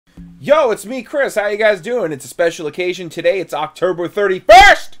Yo, it's me, Chris. How you guys doing? It's a special occasion today. It's October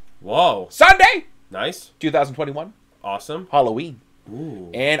 31st. Whoa. Sunday. Nice. 2021. Awesome. Halloween. Ooh.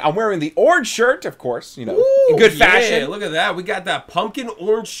 And I'm wearing the orange shirt, of course, you know, Ooh, in good fashion. Yeah, look at that. We got that pumpkin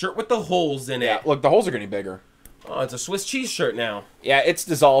orange shirt with the holes in it. Yeah, look, the holes are getting bigger. Oh, it's a Swiss cheese shirt now. Yeah, it's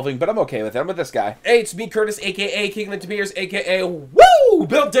dissolving, but I'm okay with it. I'm with this guy. Hey, it's me, Curtis, a.k.a. King of the Beers, a.k.a. Woo!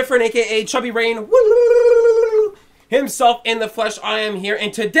 Built Different, a.k.a. Chubby Rain. Woo! Himself in the flesh, I am here.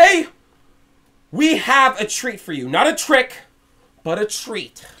 And today, we have a treat for you. Not a trick, but a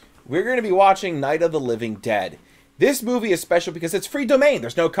treat. We're going to be watching Night of the Living Dead. This movie is special because it's free domain.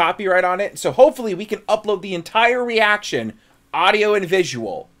 There's no copyright on it. So hopefully we can upload the entire reaction, audio and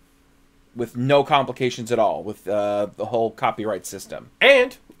visual, with no complications at all with the whole copyright system.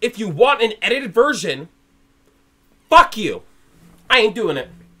 And if you want an edited version, fuck you. I ain't doing it.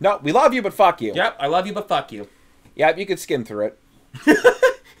 No, we love you, but fuck you. Yep, I love you, but fuck you. Yep, you could skim through it.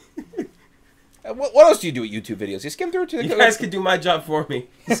 What else do you do with YouTube videos? You skim through it? You guys could do my job for me.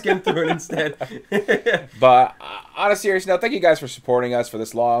 Skim through it instead. But on a serious note, thank you guys for supporting us for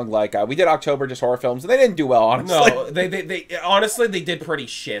this long. Like, we did October, just horror films, and they didn't do well, honestly. No, they honestly, they did pretty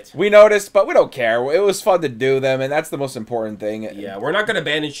shit. We noticed, but we don't care. It was fun to do them, and that's the most important thing. Yeah, we're not going to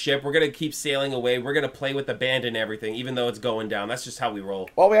abandon ship. We're going to keep sailing away. We're going to play with the band and everything, even though it's going down. That's just how we roll.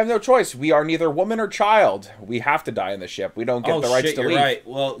 Well, we have no choice. We are neither woman or child. We have to die in the ship. We don't get the rights to leave. Right.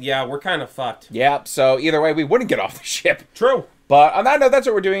 Well, yeah, we're kind of fucked. Yeah, so either way, we wouldn't get off the ship. True. But on that note, that's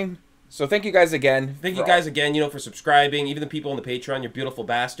what we're doing. So thank you guys again. Thank you guys again, you know, for subscribing. Even the people on the Patreon, you're beautiful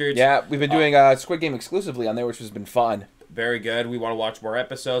bastards. Yeah, we've been doing Squid Game exclusively on there, which has been fun. Very good. We want to watch more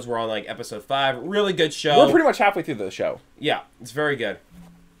episodes. We're on, like, episode 5. Really good show. We're pretty much halfway through the show. Yeah, it's very good.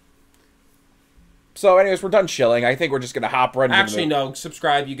 So anyways, we're done chilling. I think we're just going to hop right into Actually, no.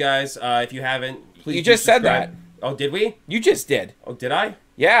 Subscribe, you guys. If you haven't, please You just said that. Oh, did we? You just did. Oh, did I?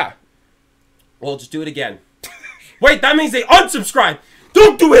 Yeah. Well, just do it again. Wait, that means they unsubscribe.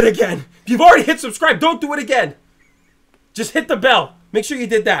 Don't do it again. If you've already hit subscribe, don't do it again. Just hit the bell. Make sure you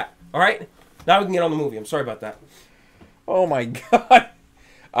did that. All right? Now we can get on the movie. I'm sorry about that. Oh, my God.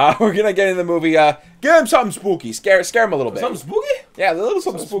 We're going to get in the movie. Give him something spooky. Scare him a little bit. Something spooky? Yeah, a little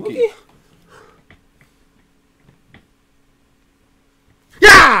something spooky.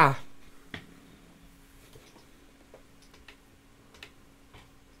 Yeah!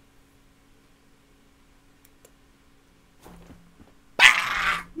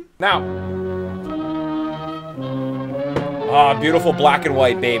 Now. Ah, beautiful black and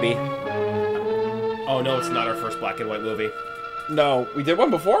white, baby. Oh, no, it's not our first black and white movie. No, we did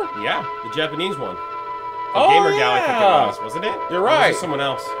one before? Yeah, the Japanese one. Oh, Gamer Gal, I think it was, wasn't it? You're Or right. was it someone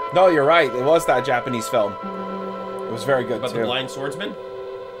else. No, you're right. It was that Japanese film. It was very good, About too. the blind swordsman?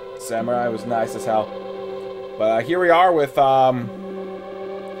 Samurai was nice as hell. But here we are with Night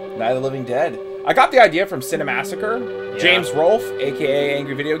of the Living Dead. I got the idea from Cinemassacre. Yeah. James Rolfe, a.k.a.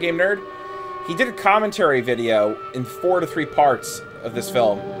 Angry Video Game Nerd. He did a commentary video in 4 to 3 parts of this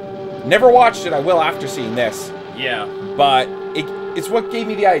film. Never watched it. I will after seeing this. Yeah. But it's what gave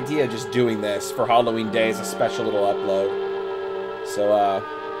me the idea just doing this for Halloween Day as a special little upload. So,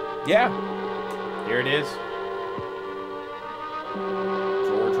 yeah. Here it is.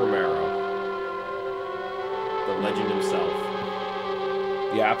 George Romero. The legend himself.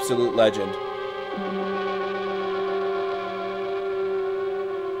 The absolute legend.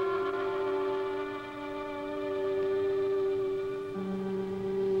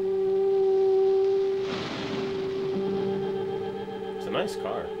 It's a nice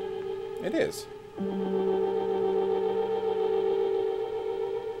car. It is.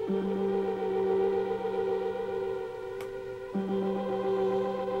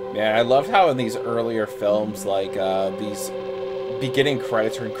 Man, I loved how in these earlier films, like, these beginning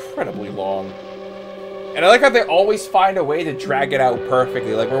credits are incredibly long. And I like how they always find a way to drag it out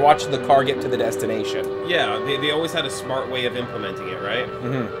perfectly. Like, we're watching the car get to the destination. Yeah, they always had a smart way of implementing it, right?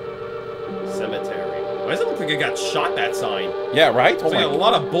 Mm-hmm. Cemetery. Why does it look like it got shot, that sign? Yeah, right? There's like a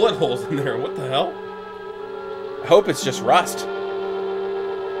lot of bullet holes in there. What the hell? I hope it's just rust.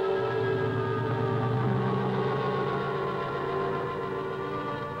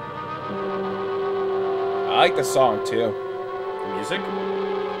 I like the song, too. The music?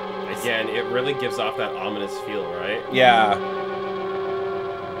 Again, it really gives off that ominous feel, right? Yeah.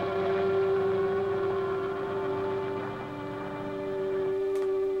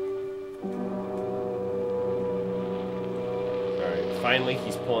 Alright, finally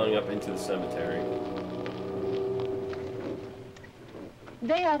he's pulling up into the cemetery.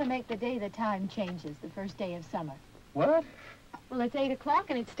 They ought to make the day the time changes, the first day of summer. What? Well, it's 8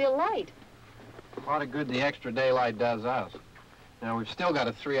 o'clock and it's still light. A lot of good the extra daylight does us. Now, we've still got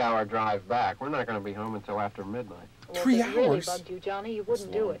a 3-hour drive back. We're not going to be home until after midnight. Well, 3 if it really hours? bugged you, Johnny, you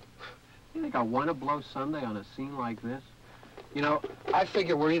wouldn't do it. You think I want to blow Sunday on a scene like this? You know, I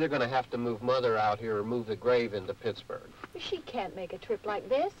figure we're either going to have to move Mother out here or move the grave into Pittsburgh. She can't make a trip like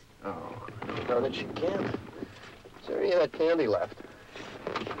this. Oh, I don't know that she can. Is there any of that candy left?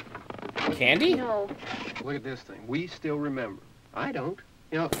 Candy? No. Look at this thing. We still remember. I don't.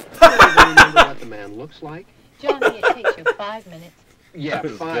 You know, I don't remember what the man looks like. Johnny, it takes you 5 minutes. Yeah,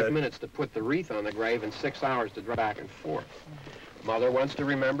 5 minutes to put the wreath on the grave and 6 hours to drive back and forth. Mother wants to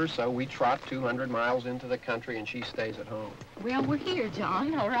remember, so we trot 200 miles into the country and she stays at home. Well, we're here,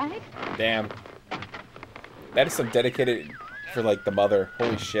 John, all right? Damn. That is some dedicated for, like, the mother.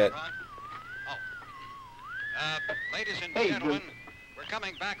 Holy shit. Ladies and gentlemen, we're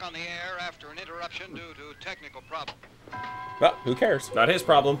coming back on the air after an interruption due to technical problem. Well, who cares? Not his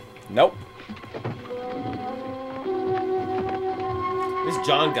problem. Nope. This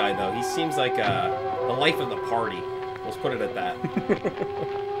John guy, though, he seems like the life of the party. Let's put it at that.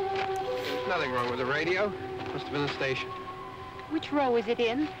 There's nothing wrong with the radio. Must have been the station. Which row is it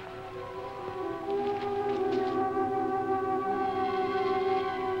in?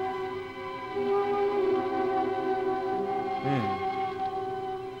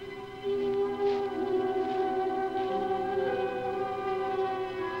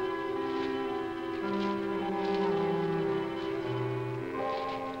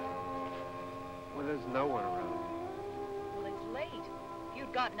 Well, there's no one around. Well, it's late. If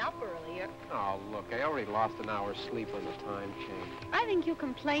you'd gotten up earlier. Oh, look, I already lost an hour's sleep on the time change. I think you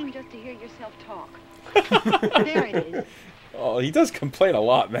complain just to hear yourself talk. There it is. Oh, he does complain a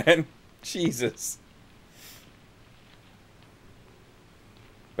lot, man. Jesus.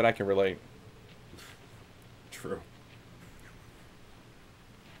 But I can relate. True.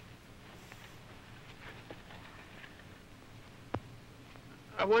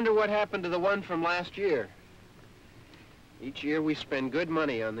 I wonder what happened to the one from last year. Each year we spend good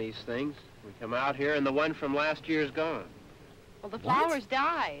money on these things. We come out here and the one from last year's gone. Well, the flowers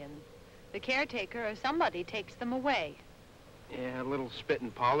die, and the caretaker or somebody takes them away. Yeah, a little spit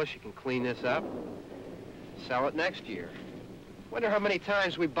and polish. You can clean this up. Sell it next year. Wonder how many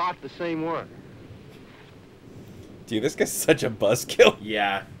times we bought the same one. Dude, this guy's such a buzzkill.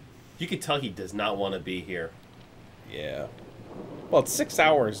 Yeah. You can tell he does not want to be here. Yeah. Well, it's 6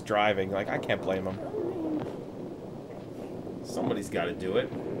 hours driving. Like, I can't blame him. Somebody's got to do it.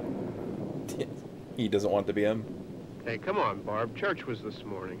 He doesn't want to be him. Hey, come on, Barb. Church was this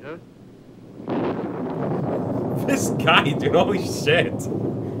morning, huh? This guy, dude, holy shit.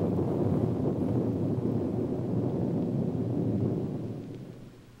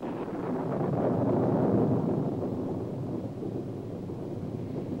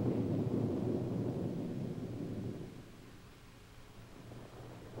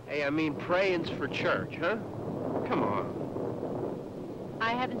 Hey, I mean praying's for church, huh? Come on.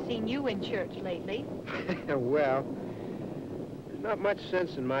 I haven't seen you in church lately. Well, there's not much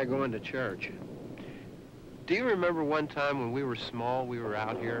sense in my going to church. Do you remember one time when we were small, we were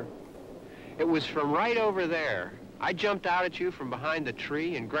out here? It was from right over there. I jumped out at you from behind the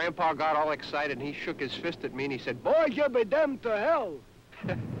tree, and Grandpa got all excited, and he shook his fist at me, and he said, "Boy, you'll be damned to hell."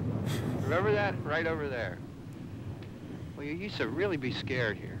 Remember that? Right over there. Well, you used to really be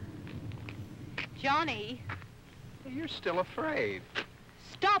scared here. Johnny, You're still afraid.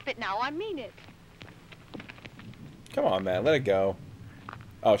 stop it now. I mean it. Come on, man. Let it go.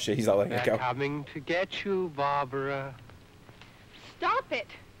 Oh, shit. He's not letting it They're go. coming to get you, Barbara. Stop it.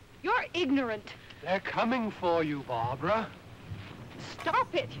 You're ignorant. They're coming for you, Barbara.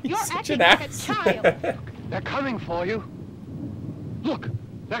 Stop it. He's You're such acting an like a ass. child. They're coming for you. Look,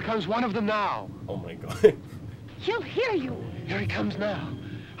 there comes one of them now. Oh my god. He'll hear you. Here he comes now.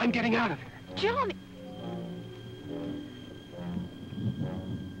 I'm getting out of here. Johnny.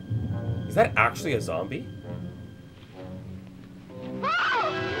 Is that actually a zombie?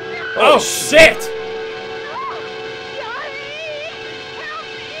 Oh! Oh shit! Johnny! Help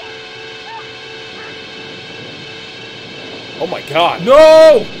me! Oh, my God.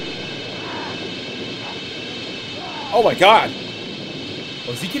 No! Oh, my God.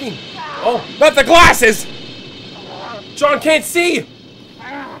 Oh, is he getting... Oh, Not the glasses! John can't see!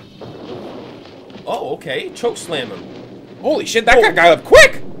 Oh, okay. Choke slam him. Holy shit, that guy got up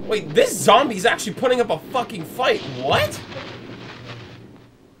quick! Wait, this zombie's actually putting up a fucking fight. What?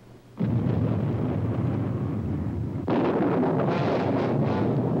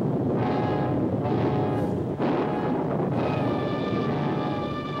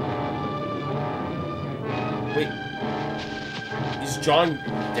 Wait. Is John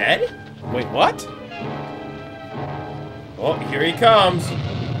dead? Wait, what? Oh, here he comes.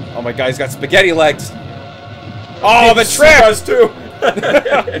 Oh my god, he's got spaghetti legs. Oh, the trip! Does too.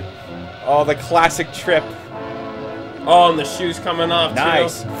 Oh, the classic trip. Oh, and the shoes coming off,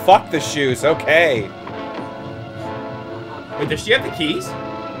 Nice. too. Fuck the shoes. Okay. Wait, does she have the keys?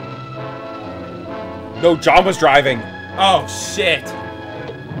 No, John was driving. Oh, shit.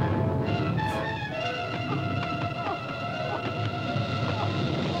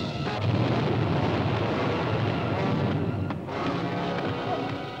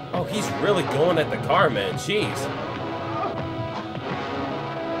 Oh, he's really going at the car, man. Jeez.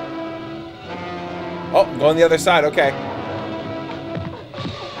 Oh, going the other side. Okay.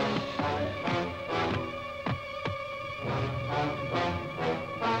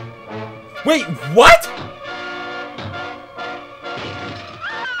 Wait, what?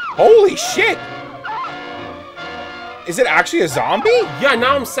 Holy shit! Is it actually a zombie? Yeah,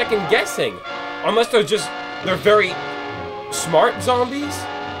 now I'm second guessing. Unless they're very smart zombies.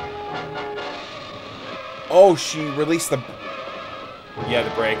 Oh, she released the... Yeah, the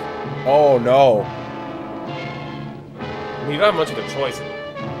brake. Oh, no. I mean, you don't have much of a choice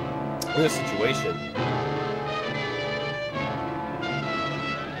in this situation.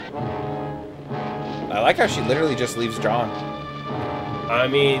 I like how she literally just leaves John. I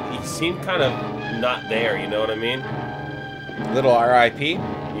mean, he seemed kind of not there, you know what I mean? Little R.I.P.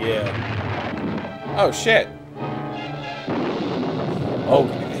 Yeah. Oh, shit. Oh.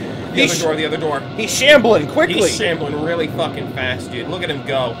 The other door. He's shambling quickly. He's shambling really fucking fast, dude. Look at him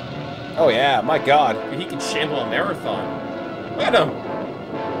go. Oh, yeah. My God. Dude, he can shamble a marathon. Look at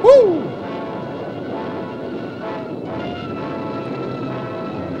him. Woo!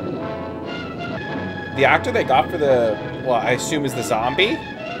 The actor they got for the, well, I assume is the zombie,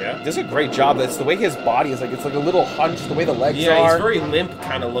 Yeah. does a great job. That's the way his body is, like, it's like a little hunched, the way the legs Yeah, are. he's very limp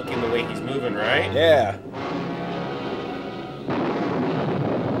kind of looking the way he's moving, right? Yeah.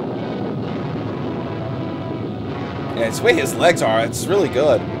 Yeah, it's the way his legs are. It's really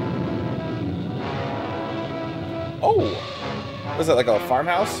good. Oh. Was it like a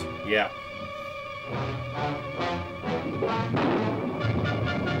farmhouse? Yeah.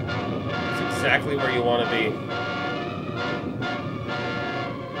 It's exactly where you want to be.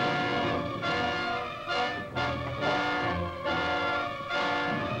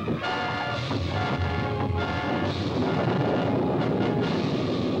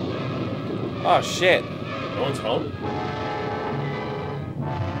 Oh, shit. No one's home?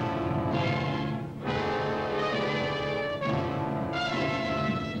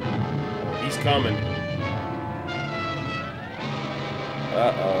 He's coming.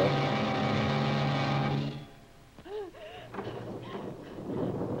 Uh-oh.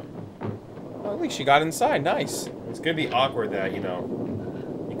 Well, at least she got inside. Nice. It's gonna be awkward that, you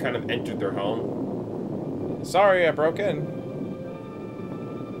know, you kind of entered their home. Sorry, I broke in.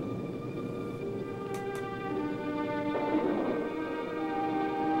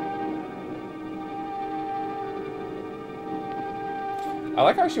 I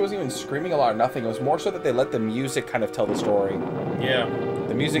like how she wasn't even screaming a lot or nothing. It was more so that they let the music kind of tell the story. Yeah.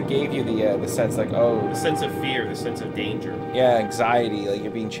 The music gave you the sense like, oh, The sense of fear, the sense of danger. yeah, anxiety, like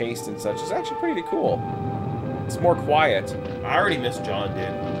you're being chased and such. It's actually pretty cool. It's more quiet. I already missed John,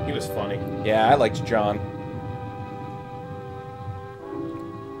 dude. He was funny. Yeah, I liked John.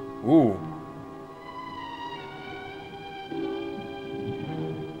 Ooh.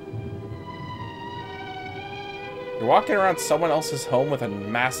 You're walking around someone else's home with a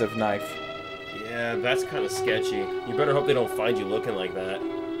massive knife. Yeah, that's kind of sketchy. You better hope they don't find you looking like that.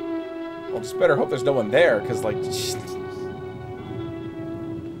 Well, just better hope there's no one there, because, like...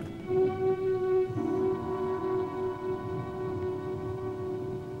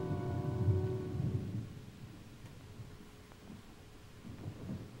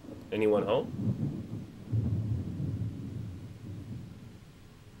 Anyone home?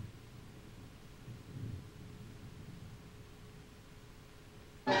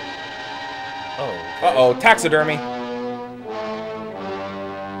 Oh. Okay. Uh-oh, taxidermy.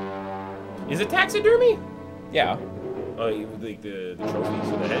 Is it taxidermy? Yeah. Oh, you like the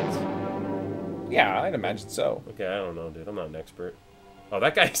trophies or the heads? Yeah, I'd imagine so. Okay, I don't know, dude. I'm not an expert. Oh,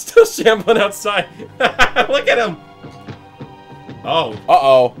 that guy's still shambling outside. Look at him. Oh.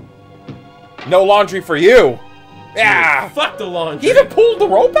 Uh-oh. No laundry for you. Yeah. Dude, fuck the laundry. He even pulled the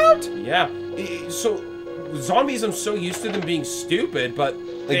rope out? Yeah. So, zombies, I'm so used to them being stupid, but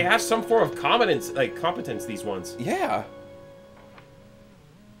they have some form of competence, these ones. Yeah.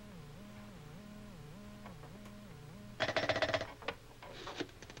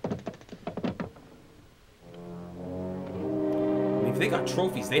 I mean, if they got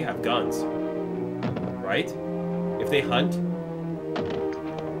trophies, they have guns. Right? If they hunt?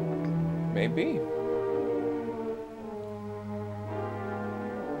 Maybe.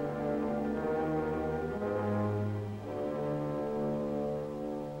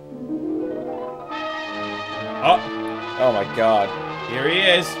 Oh, Oh my god. here he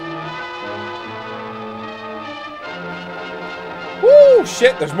is. Woo!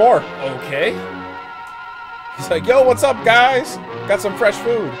 Shit, there's more. Okay. He's like, yo, what's up, guys? Got some fresh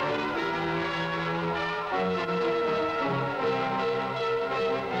food.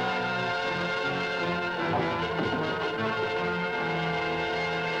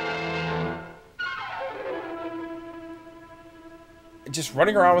 Just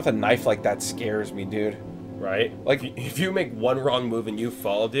running around with a knife like that scares me, dude. Right? Like- if you make one wrong move and you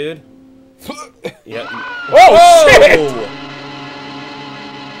fall, dude. Yeah. Oh, shit!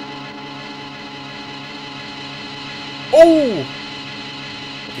 Oh!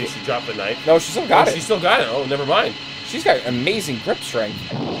 Okay, she dropped the knife. No, she still got Oh, it. she still got it. Oh, never mind. She's got amazing grip strength.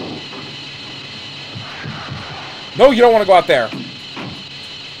 No, you don't want to go out there.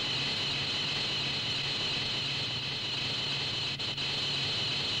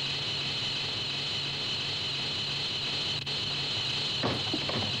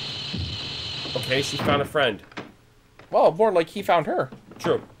 Okay, she found a friend. Well, more like he found her.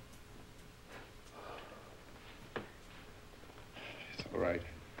 True. It's all right.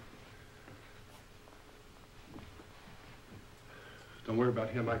 Don't worry about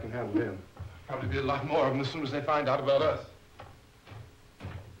him. I can handle him. Probably be a lot more of them as soon as they find out about us.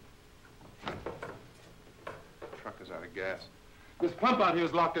 Truck is out of gas. This pump out here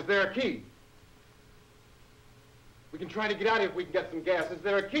is locked. Is there a key? We can try to get out of here if we can get some gas. Is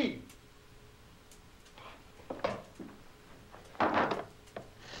there a key?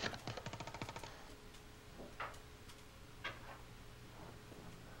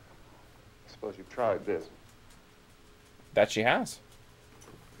 Suppose you've tried this. That she has.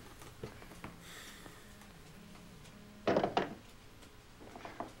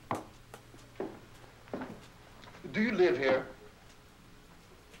 Do you live here?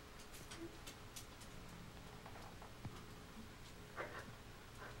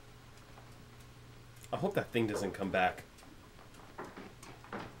 I hope that thing doesn't come back.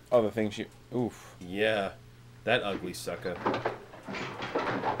 Oh, the thing she... Oof. Yeah. That ugly sucker.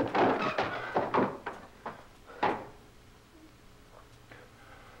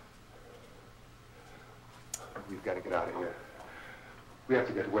 We've got to get out of here. We have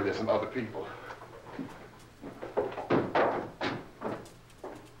to get to where there's some other people.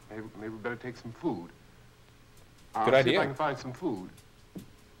 Maybe we better take some food. I'll Good see idea. if I can find some food.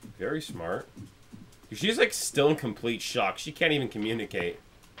 Very smart. She's like still in complete shock. She can't even communicate.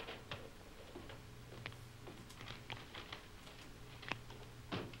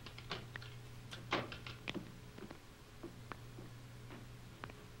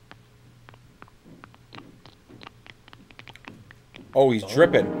 Oh, he's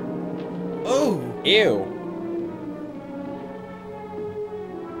dripping. Oh! Ew.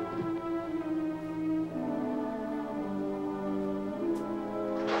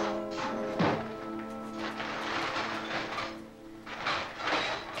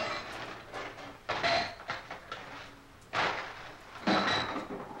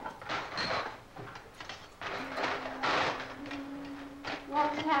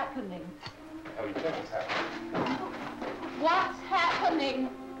 What's happening? How do you think it's happening? What's happening?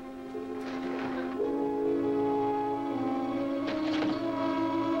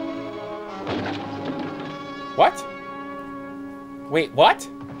 What? Wait, what?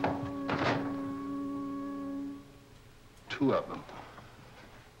 Two of them.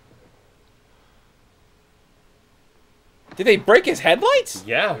 Did they break his headlights?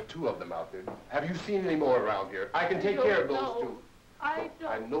 Yeah. There are two of them out there. Have you seen any more around here? I can take care of those two. I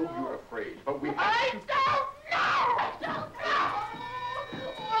don't I know you're afraid, but we have I to... don't know! I don't know!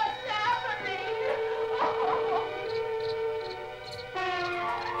 What's happening?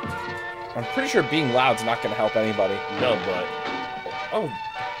 I'm pretty sure being loud's not going to help anybody. No, but... Oh.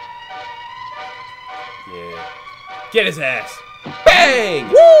 Yeah. Get his ass. Bang!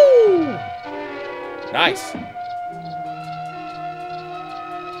 Woo! Nice.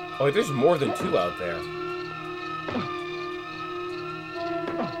 Oh, there's more than two out there.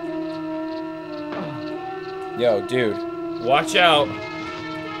 Yo, dude. Watch out.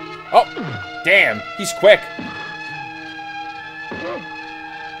 Oh, damn. He's quick.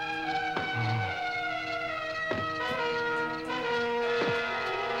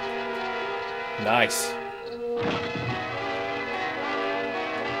 Nice.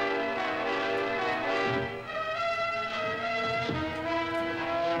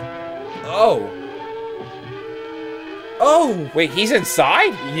 Oh. Oh! Wait, he's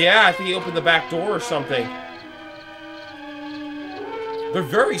inside? Yeah, I think he opened the back door or something. They're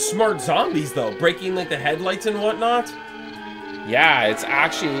very smart zombies, though. Breaking, like, the headlights and whatnot. Yeah, it's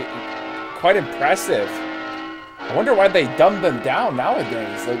actually quite impressive. I wonder why they dumb them down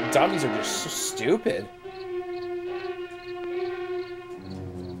nowadays. Like, zombies are just so stupid.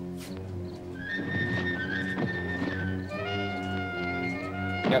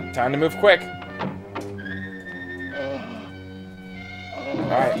 Yep, time to move quick.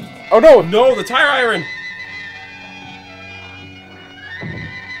 Alright. Oh no! No, the tire iron!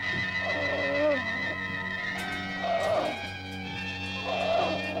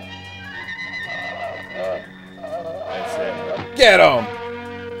 That's it. Get him!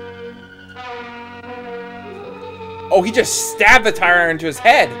 Oh, he just stabbed the tire iron into his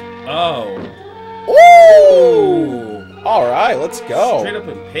head. Oh. Ooh! Alright, let's go. Straight up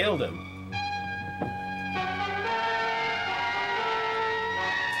impaled him.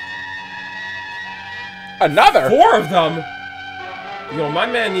 Another? 4 of them? Yo, my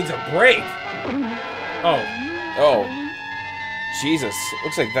man needs a break. Oh. Oh. Jesus.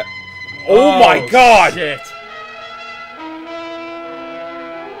 Looks like that. Oh my god! Shit.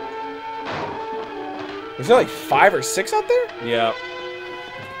 Was there like 5 or 6 out there? Yeah.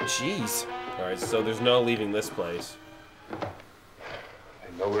 Jeez. Alright, so there's no leaving this place.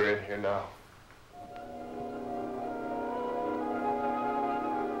 I know we're in here now.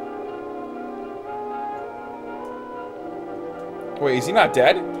 Wait, is he not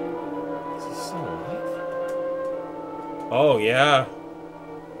dead? Is he still alive? Oh, yeah.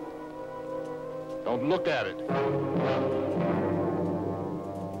 Don't look at it.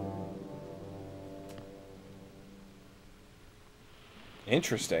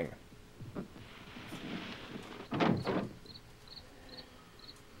 Interesting.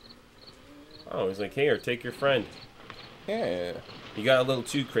 Oh, he's like, here, take your friend. Yeah. You got a little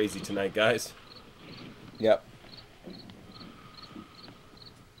too crazy tonight, guys. Yep.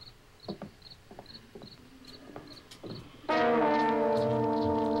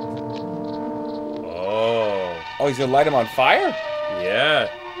 Oh. Oh, he's gonna light him on fire? Yeah.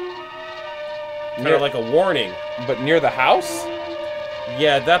 Kind Near- of like a warning. But near the house?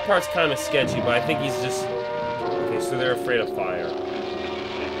 Yeah, that part's kind of sketchy, but I think he's just... Okay, so they're afraid of fire.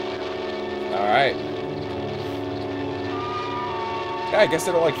 Alright. Yeah, I guess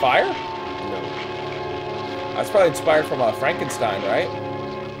they don't like fire? No. That's probably inspired from Frankenstein, right?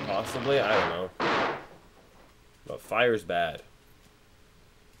 Possibly? I don't know. But fire's bad.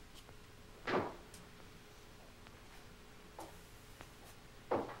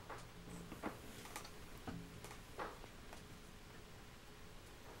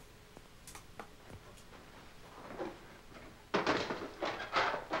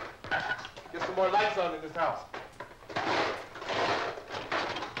 Get some more lights on in this house.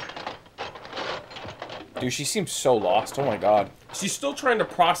 Dude, she seems so lost. Oh my god. She's still trying to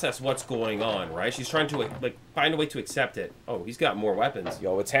process what's going on, right? She's trying to, like, find a way to accept it. Oh, he's got more weapons.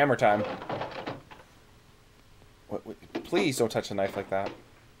 Yo, it's hammer time. What, please don't touch a knife like that.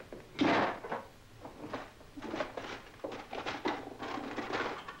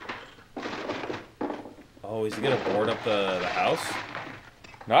 Oh, is he gonna board up the house?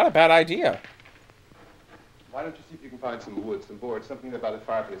 Not a bad idea. Why don't you see if you can find some wood, some board, something about a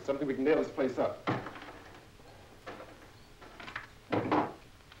fireplace, something we can nail this place up.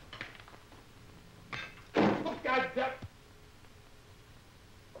 Oh, God damn.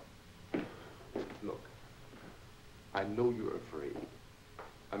 Look, I know you're afraid.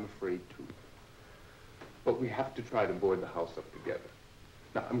 I'm afraid too. But we have to try to board the house up together.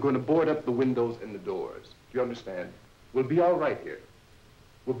 Now, I'm going to board up the windows and the doors. Do you understand? We'll be all right here.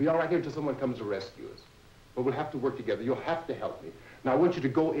 We'll be all right here until someone comes to rescue us. But we'll have to work together. You'll have to help me. Now, I want you to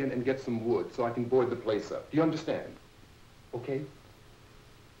go in and get some wood so I can board the place up. Do you understand? Okay?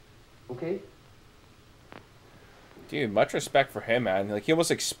 Okay? Dude, much respect for him, man. Like, he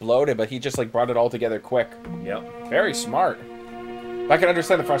almost exploded, but he just, like, brought it all together quick. Yep. Very smart. But I can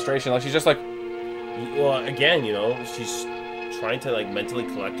understand the frustration. Like, she's just like... Well, again, you know, she's trying to, like, mentally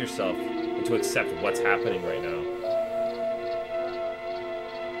collect herself and to accept what's happening right now.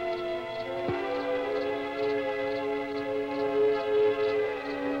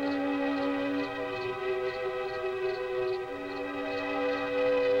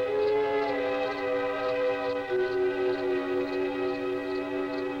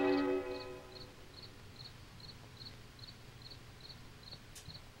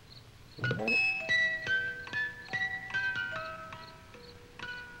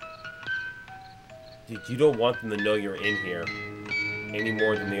 Dude, you don't want them to know you're in here any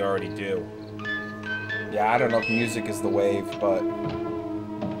more than they already do. Yeah, I don't know if music is the wave, but...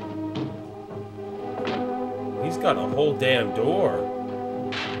 He's got a whole damn door.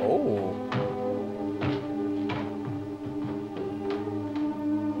 Oh.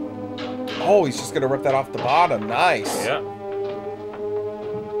 Oh, he's just gonna rip that off the bottom. Nice. Yeah.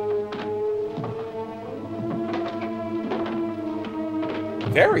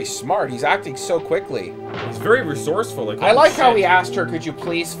 Very smart. He's acting so quickly. He's very resourceful. Like, I like how he asked her, could you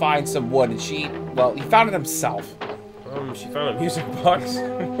please find some wood? And she, well, he found it himself. She found a music box.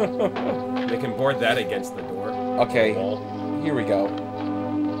 They can board that against the door. Okay, Wall. here we go.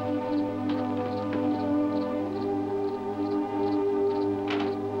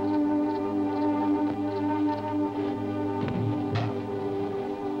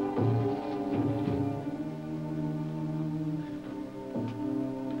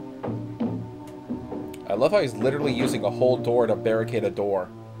 I love how he's literally using a whole door to barricade a door.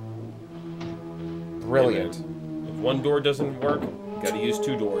 Brilliant. If one door doesn't work, gotta use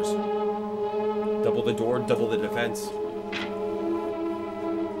 2 doors. Double the door, double the defense.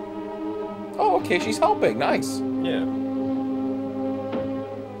 Oh, okay, she's helping. Nice. Yeah.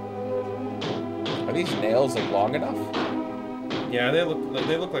 Are these nails like long enough? Yeah, they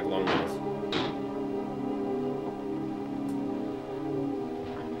look like long nails.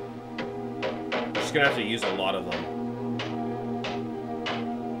 She's gonna have to use a lot of them.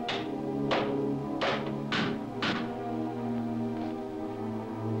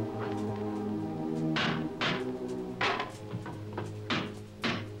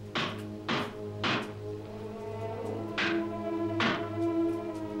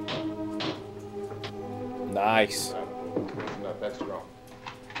 Nice. Not that strong.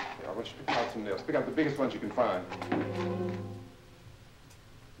 Here, I want you to pick out some nails. Pick out the biggest ones you can find.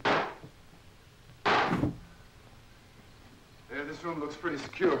 There, this room looks pretty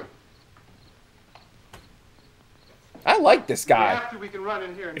secure. I like this guy. After we can run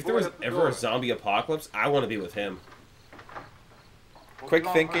in here and If there was ever door. a zombie apocalypse, I want to be with him. Quick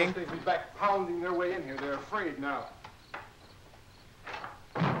thinking. They'll be back pounding their way in here. They're afraid now.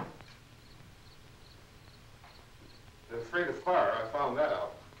 They're afraid of fire. I found that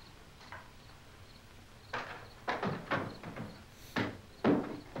out.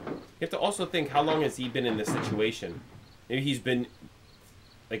 You have to also think, how long has he been in this situation? Maybe he's been,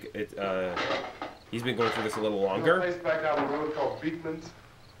 like, he's been going through this a little There's a longer. place back down the road called Beekman's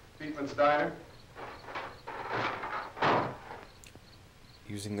Diner.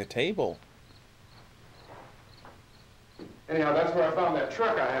 Using the table. Anyhow, that's where I found that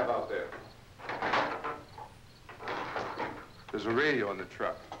truck I have out there. There's a radio on the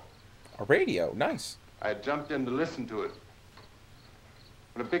truck. A radio. Nice. I had jumped in to listen to it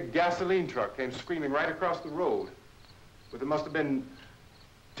when a big gasoline truck came screaming right across the road. But there must have been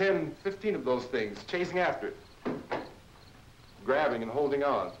 10, 15 of those things chasing after it, grabbing and holding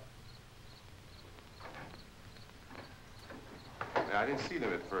on. Now, I didn't see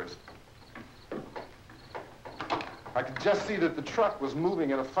them at first. I could just see that the truck was moving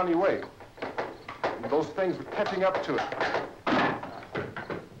in a funny way. And those things were catching up to it.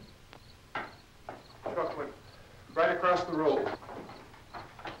 The truck went right across the road.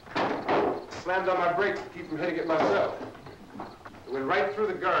 Slammed on my brakes to keep from hitting it myself. It went right through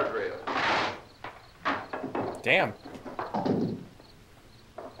the guardrail. Damn.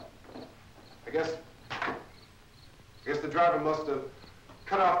 I guess the driver must have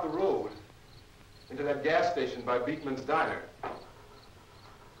cut off the road into that gas station by Beekman's Diner.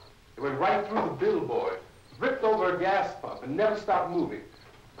 It went right through the billboard, ripped over a gas pump, and never stopped moving.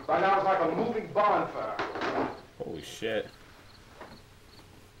 By now it's like a moving bonfire. Holy shit.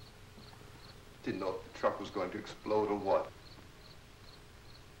 Didn't know if the truck was going to explode or what.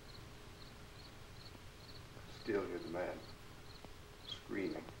 Still hear the man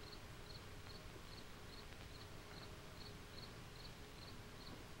screaming.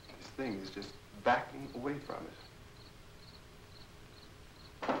 This thing is just backing away from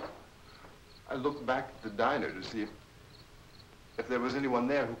it. I looked back at the diner to see if there was anyone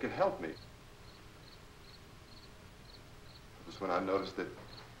there who could help me. It was when I noticed that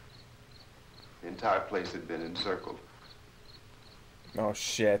the entire place had been encircled. Oh,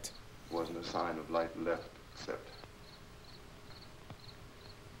 shit. There wasn't a sign of life left except...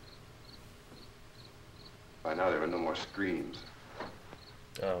 By now there were no more screams.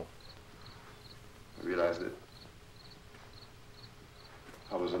 Oh. I realized that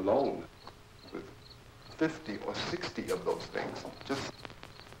I was alone with 50 or 60 of those things, just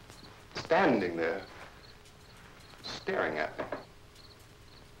standing there, staring at me.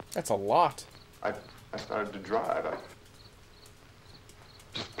 That's a lot. I started to drive. I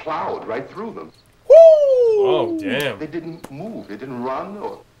just plowed right through them. Woo! Oh, damn. They didn't move. They didn't run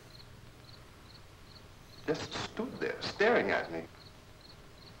or just stood there staring at me.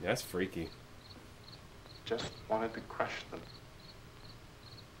 That's freaky. Just wanted to crush them.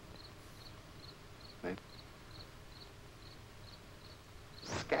 They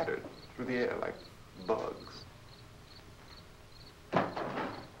scattered through the air like bugs.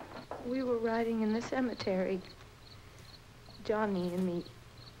 We were riding in the cemetery, Johnny and me.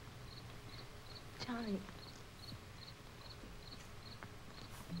 Johnny.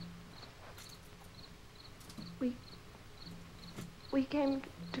 We came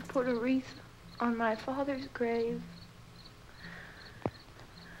to put a wreath on my father's grave.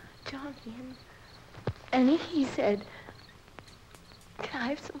 Johnny, and he said, "Can I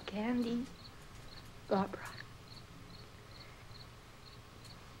have some candy, Barbara?"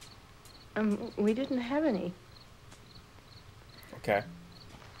 We didn't have any. Okay.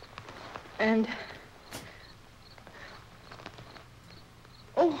 And,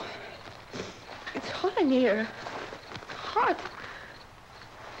 oh, it's hot in here. Hot.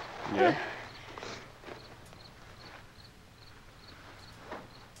 Yeah.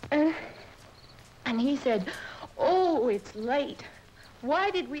 And he said, "Oh, it's late.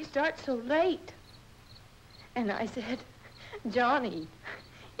 Why did we start so late?" And I said, "Johnny,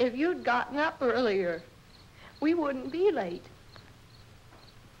 if you'd gotten up earlier, we wouldn't be late."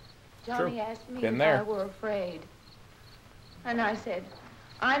 Johnny asked me Been if there. I were afraid. And I said,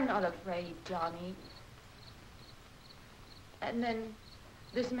 "I'm not afraid, Johnny." And then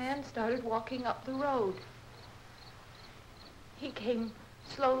this man started walking up the road. He came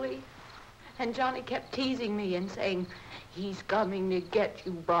slowly, and Johnny kept teasing me and saying, "He's coming to get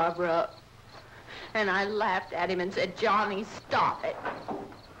you, Barbara." And I laughed at him and said, "Johnny, stop it."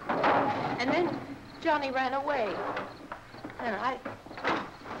 And then Johnny ran away. And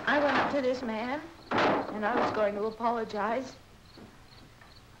I went up to this man, and I was going to apologize.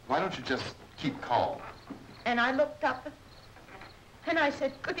 Why don't you just keep calm? And I looked up, and I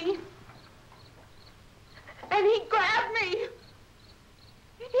said, "Goody." And he grabbed me.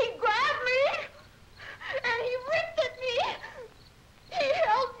 He grabbed me, and he ripped at me. He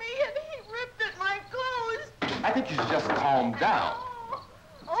held me, and he ripped at my clothes. I think you should just calm down.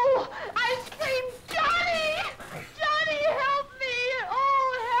 Oh, I screamed, "Johnny! Johnny, help me! Oh,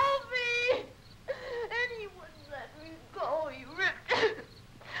 help me!" And he wouldn't let me go. He ripped.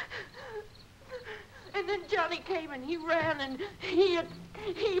 And then Johnny came and he ran and he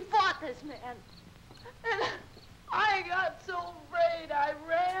fought this man. And I got so afraid. I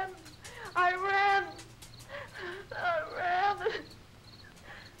ran.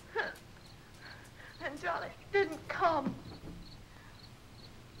 And Johnny didn't come.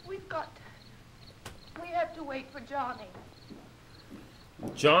 We have to wait for Johnny.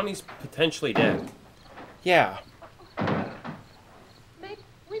 Johnny's potentially dead. Yeah.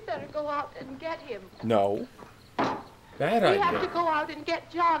 We better go out and get him. No. Bad We have to idea. go out and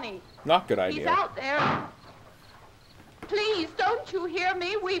get Johnny. Not good He's idea. out there. Please, don't you hear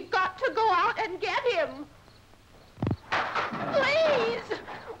me? We've got to go out and get him. Please!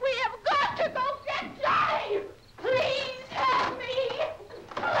 We have got to go get Johnny! Please help me!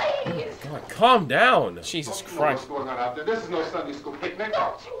 Please! God, calm down. Jesus Don't you know Christ. what's going on out there? This is no Sunday school picnic.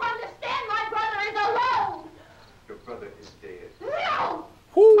 Don't you understand? My brother is alone! Your brother is dead. No!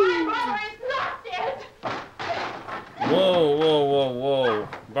 Whoo. My brother is not dead! Whoa, whoa, whoa, whoa.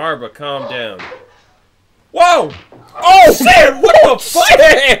 Barbara, calm down. Whoa! Oh, man! What the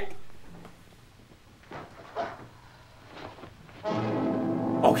fuck?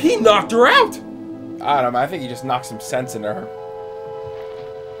 Oh, he knocked her out. I don't know. I think he just knocked some sense into her.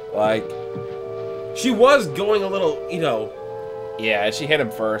 Like, She was going a little, you know. yeah, she hit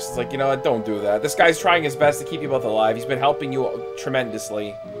him first. It's like, you know what? Don't do that. This guy's trying his best to keep you both alive. He's been helping you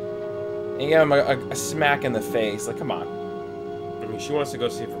tremendously. And you give him a smack in the face. Like, come on. I mean, she wants to go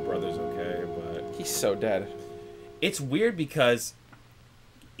see if her brother's okay, but He's so dead. it's weird because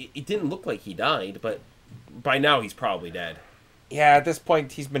it didn't look like he died, but by now he's probably dead. Yeah, at this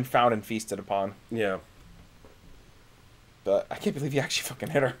point, he's been found and feasted upon. Yeah. But I can't believe he actually fucking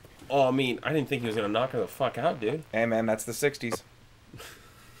hit her. Oh, I mean, I didn't think he was gonna knock her the fuck out, dude. Hey, man, that's the 60s.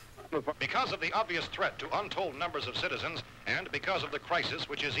 Because of the obvious threat to untold numbers of citizens, and because of the crisis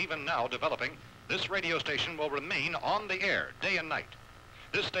which is even now developing, this radio station will remain on the air day and night.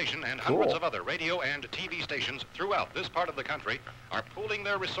 This station and hundreds of other radio and TV stations throughout this part of the country are pooling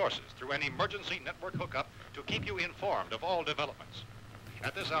their resources through an emergency network hookup to keep you informed of all developments.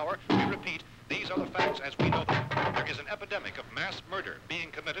 At this hour, we repeat, these are the facts as we know them. There is an epidemic of mass murder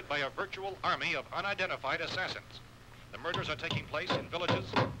being committed by a virtual army of unidentified assassins. The murders are taking place in villages,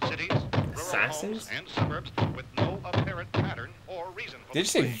 cities, rural Assassins? homes and suburbs with no apparent pattern or reason for Did you the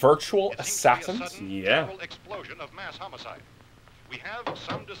say fleeing. virtual It seems to be a assassins? sudden, Yeah. general explosion of mass homicide. We have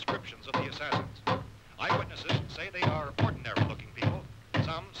some descriptions of the assassins. Eyewitnesses say they are ordinary-looking people.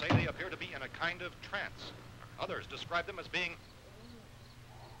 Some say they appear to be in a kind of trance. Others describe them as being...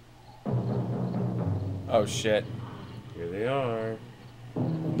 Oh shit. Here they are.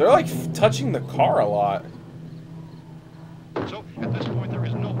 They're like touching the car a lot. So, at this point, there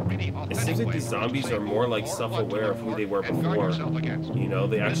is no really It authentic seems like way these for us to zombies say are more like who or self-aware what of to who look they for were and guard before. yourself against. You know,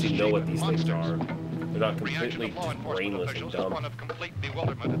 they actually know what these things are. Monsters. They're not The reaction completely of law just enforcement brainless and officials is dumb. one of complete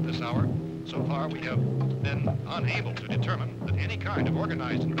bewilderment at this hour. So far, we have been unable to determine that any kind of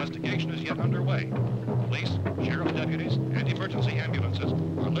organized investigation is yet underway. Police, sheriff's deputies, and emergency ambulances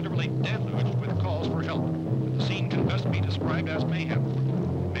are literally deluged with calls for help. The scene can best be described as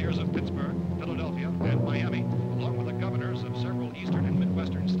mayhem. Mayors of Pittsburgh, Philadelphia, and Miami, along with the governors of several eastern and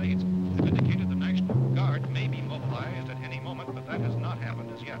midwestern states, have indicated the National Guard may be mobilized at any moment, but that has not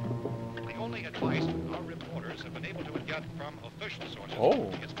happened as yet. The only advice our reporters have been able to get from official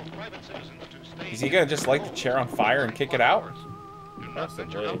sources is for private citizens to stay... Is he gonna just light the chair on fire and kick it out? Do not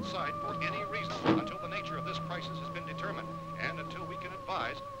venture outside for any reason until the nature of this crisis has been determined and until we can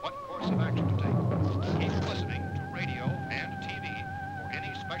advise what course of action to take. Keep listening to radio and TV for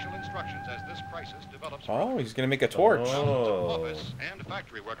any special instructions as this crisis develops. Oh, he's gonna make a torch. Office and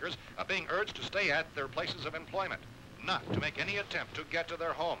factory workers are being urged to stay at their places of employment, not to make any attempt to get to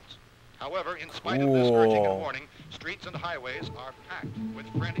their homes. However, in spite of this urging and warning, streets and highways are packed with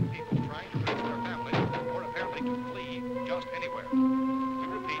frantic people trying to reach their families or apparently to flee just anywhere. We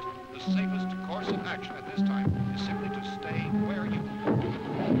repeat, the safest course of action at this time is simply to stay where you are.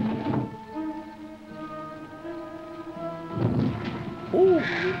 Ooh.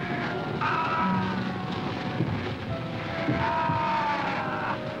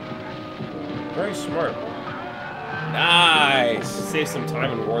 Very smart. Nice. Save some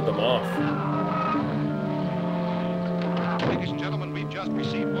time and ward them off. Ladies and gentlemen, we've just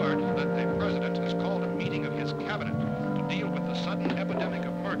received word that the president has called a meeting of his cabinet to deal with the sudden epidemic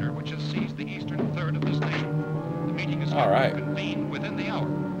of murder which has seized the eastern third of this nation. The meeting is scheduled to convene within the hour.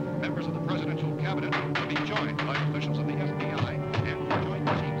 Members of the presidential cabinet will be joined by officials of the FBI and joint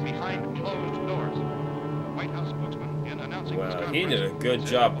meetings behind closed doors. The White House spokesman, in announcing this conference, he did a good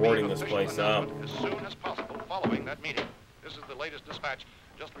job boarding this place up. As soon as possible following that meeting. This is the latest dispatch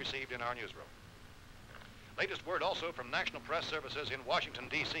just received in our newsroom. Latest word also from National Press Services in Washington,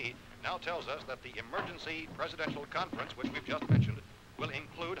 D.C. now tells us that the emergency presidential conference, which we've just mentioned, will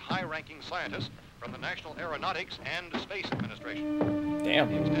include high-ranking scientists from the National Aeronautics and Space Administration. Damn.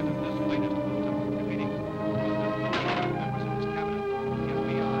 The extent of this latest meeting, members of his cabinet, the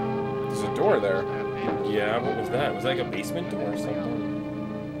FBI... There's a door there. Yeah, what was that? Was that like a basement door or something?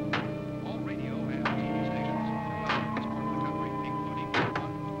 All radio and TV stations throughout this part of the country, including the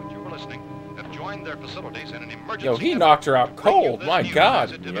one to which you were listening, have joined their facilities in an emergency... Yo, he knocked her out cold. My God.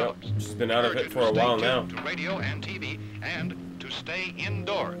 Yep. She's been out of it for a while now. To radio and TV and to stay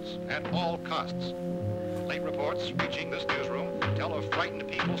indoors at all costs. Late reports reaching this newsroom tell of frightened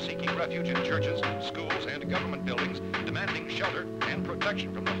people seeking refuge in churches, schools, and government buildings, demanding shelter and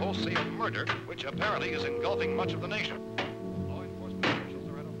protection from the wholesale murder, which apparently is engulfing much of the nation. Law enforcement officials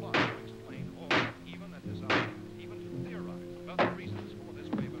are at a loss to explain, or even at this hour, even to theorize about the reasons for this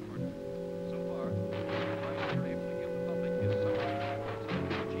wave of murder. So far, the advice they're able to give the public is somewhat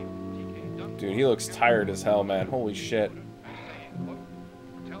Chief TK Dunn. Dude, he looks tired as hell, man. Holy shit.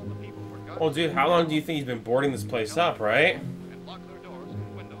 Well, dude, how long do you think he's been boarding this place up, right? And lock their doors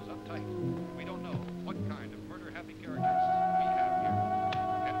and windows up tight. We don't know what kind of murder-happy characters we have here.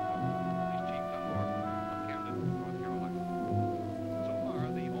 And Police Chief Dunbar of Camden, North Carolina. So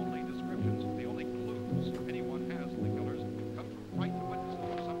far, the only descriptions, the only clues anyone has of the killers come from frightened witnesses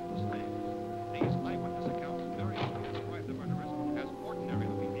of some of the slaves. These eyewitness accounts variously describe the murderers as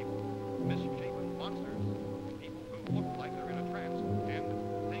ordinary-looking people, misshapen monsters, people who look like they're in a trance, and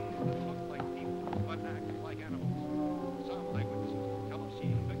things that look like people but act like animals. Some eyewitnesses tell of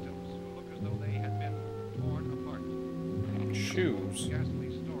seeing victims who look as though they had been torn apart. Shoes. Ghastly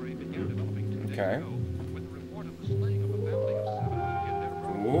story began developing 2 days Okay. ago with the report of the slaying of a family of 7 in their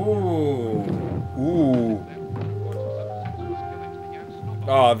room. Ooh. Then reports of such senseless killings began snowballing.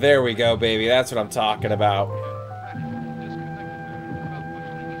 Oh, there we go, baby. That's what I'm talking about.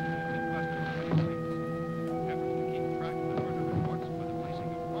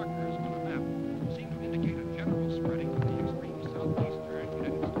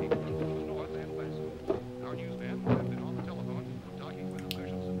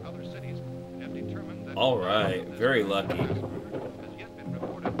 All right, very lucky. Has yet been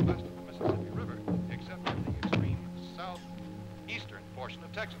reported west of the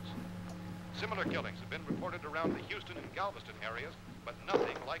victims. Similar killings have been reported around the Houston and Galveston areas, but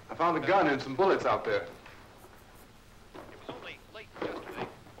nothing like... I found a gun and some bullets out there. It was only late yesterday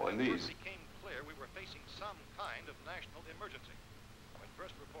Oh, and when these. it became clear we were facing some kind of national emergency. When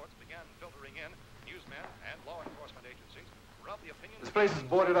first reports began filtering in, newsmen and law enforcement agencies were of the opinion... This place is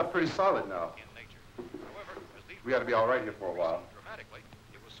boarded up pretty solid now. ...in nature. However, as these We ought to be all right here for a while. dramatically,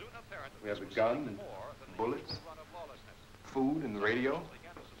 it was soon apparent that We have this the was gun something and more than the bullets. usual run of lawlessness. Food and the radio.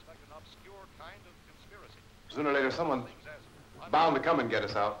 Began to suspect an obscure kind of conspiracy. Sooner or later, someone Things as bound to come and get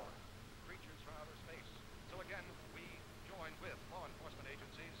us out. creatures from outer space. So again, we join with law enforcement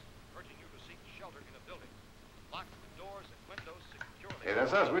agencies, urging you to seek shelter in a building. Lock the doors and windows securely. Hey,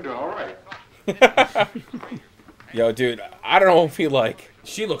 that's us. We're doing all right. Yo, dude, I don't know if he like.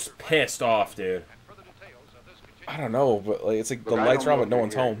 She looks pissed off, dude. Further details of this I don't know, but like it's like the Look, I lights don't are on, know but no if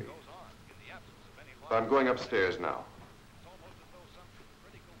one's you're home. hearing me. goes on in the absence of any So I'm going upstairs now.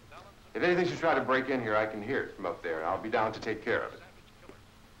 If anything should try to break in here, I can hear it from up there. I'll be down to take care of it.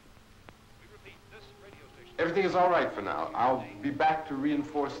 Everything is all right for now. I'll be back to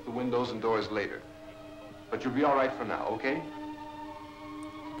reinforce the windows and doors later. But you'll be all right for now, okay?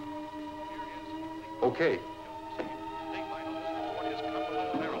 Okay.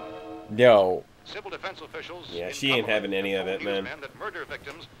 Yo, Civil defense officials. Yeah, in she ain't Cumberland having any of told it, man. newsmen that murder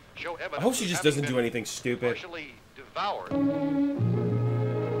victims show I evidence hope she of just having doesn't do been anything stupid. partially devoured.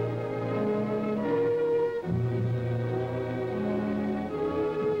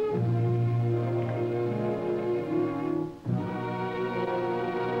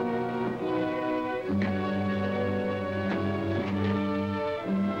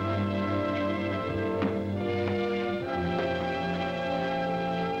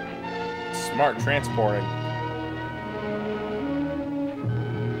 smart transporting.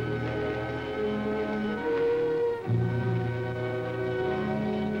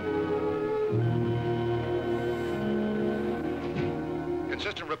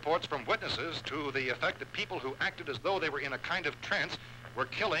 Consistent reports from witnesses to the effect that people who acted as though they were in a kind of trance were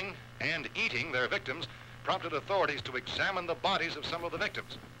killing and eating their victims prompted authorities to examine the bodies of some of the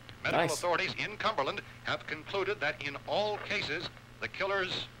victims. Medical Nice. authorities in Cumberland have concluded that in all cases, the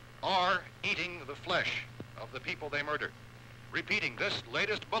killers are eating the flesh of the people they murdered. Repeating this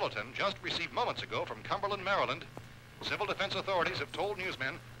latest bulletin just received moments ago from Cumberland, Maryland, civil defense authorities have told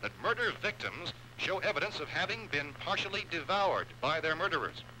newsmen that murder victims show evidence of having been partially devoured by their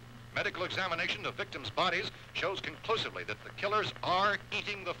murderers. Medical examination of victims' bodies shows conclusively that the killers are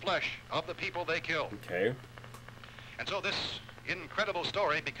eating the flesh of the people they killed. Okay. And so this incredible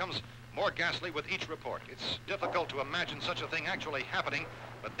story becomes more ghastly with each report. It's difficult to imagine such a thing actually happening,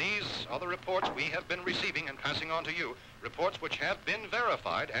 but these are the reports we have been receiving and passing on to you, reports which have been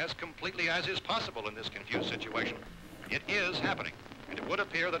verified as completely as is possible in this confused situation. It is happening, and it would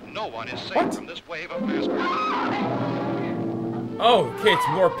appear that no one is safe from this wave of mass murder. Oh, okay, it's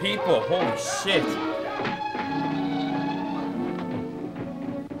more people. Holy shit.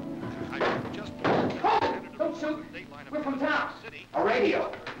 Don't shoot. We're from town. A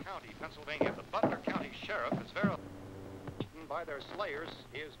radio. County, Pennsylvania. The Butler County Sheriff has verified by their slayers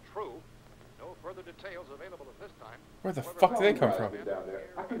is true. No further details available at this time. Where the fuck did they come from? Down there.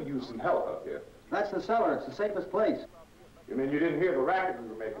 I could use some help up here. That's the cellar. It's the safest place. You mean you didn't hear the racket we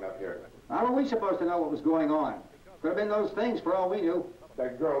were making up here? How were we supposed to know what was going on? Could have been those things for all we knew.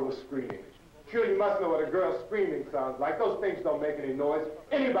 That girl was screaming. Sure, you must know what a girl screaming sounds like. Those things don't make any noise.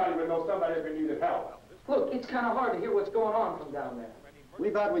 Anybody would know somebody ever needed help. Look, it's kind of hard to hear what's going on from down there. We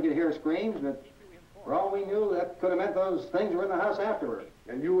thought we could hear screams, but for all we knew, that could have meant those things were in the house afterward.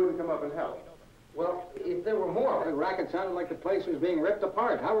 And you wouldn't come up and help. Well, if there were more... The racket sounded like the place was being ripped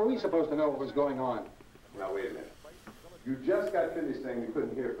apart. How were we supposed to know what was going on? Now, wait a minute. You just got finished saying you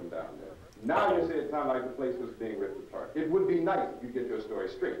couldn't hear from down there. Now you say it sounded like the place was being ripped apart. It would be nice if you get your story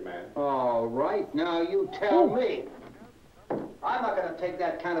straight, man. All right, now you tell me. I'm not going to take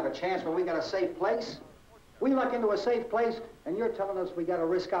that kind of a chance when we got a safe place. We luck into a safe place, and you're telling us we got to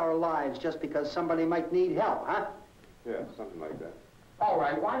risk our lives just because somebody might need help, huh? Yeah, something like that. All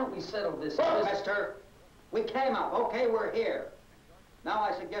right, why don't we settle this... Look, mister, we came up. Okay, we're here. Now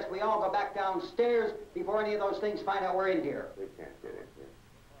I suggest we all go back downstairs before any of those things find out we're in here. They can't get in here.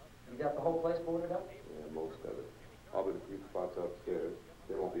 You got the whole place boarded up? Yeah, most of it. All but a few spots upstairs.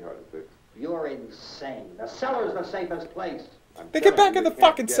 They won't be hard to fix. You're insane. The cellar's the safest place. They get back in the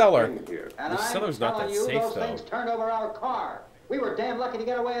fucking cellar. And The I'm cellar's not telling that you, safe, those though. things turned over our car. We were damn lucky to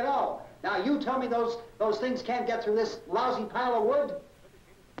get away at all. Now you tell me those things can't get through this lousy pile of wood?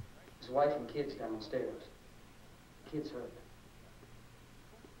 His wife and kids downstairs. Kids hurt.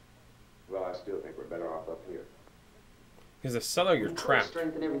 Well, I still think we're better off up here. Because the cellar, you're We could trapped.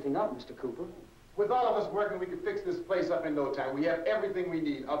 strengthen everything up, Mr. Cooper. With all of us working, we can fix this place up in no time. We have everything we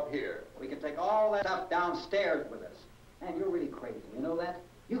need up here. We can take all that stuff downstairs with us. Man, you're really crazy. You know that?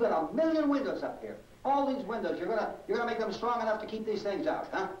 You got 1,000,000 windows up here. All these windows, you're gonna make them strong enough to keep these things out,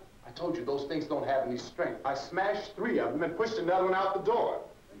 huh? I told you those things don't have any strength. I smashed 3 of them and pushed another one out the door.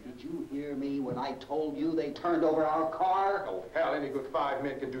 Did you hear me when I told you they turned over our car? Oh, hell, any good 5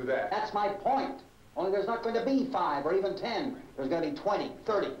 men can do that. That's my point. Only there's not going to be 5 or even 10. There's going to be 20,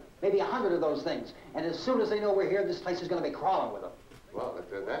 30, maybe 100 of those things. And as soon as they know we're here, this place is going to be crawling with them. Well, if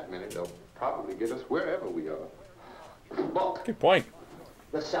they're that many, they'll probably get us wherever we are. Look, Good point.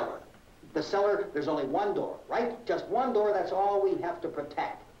 the cellar. The cellar, there's only one door, right? Just one door, that's all we have to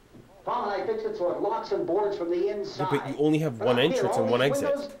protect. Tom and I fixed it so it locks and boards from the inside. Yeah, but you only have one up here, entrance all and one these exit.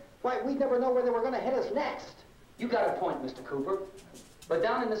 windows, why, we'd never know where they were going to hit us next. You got a point, Mr. Cooper. But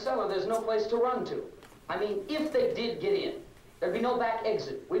down in the cellar, there's no place to run to. I mean, if they did get in, there'd be no back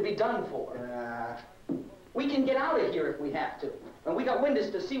exit. We'd be done for. We can get out of here if we have to. And we got windows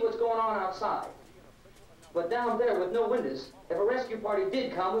to see what's going on outside. But down there with no windows, if a rescue party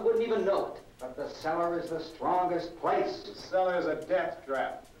did come, we wouldn't even know it. But the cellar is the strongest place. The cellar is a death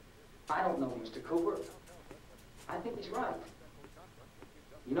trap. I don't know, Mr. Cooper. I think he's right.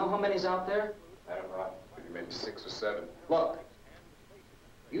 You know how many's out there? I don't know. Maybe 6 or 7. Look,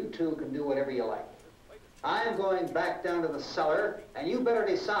 you two can do whatever you like. I'm going back down to the cellar, and you better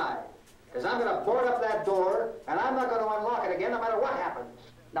decide. Because I'm going to board up that door, and I'm not going to unlock it again no matter what happens.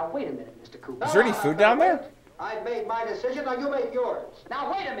 Now, wait a minute, Mr. Cooper. Is there any food down there? I've made my decision, now you make yours.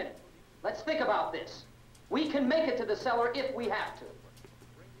 Now, wait a minute. Let's think about this. We can make it to the cellar if we have to.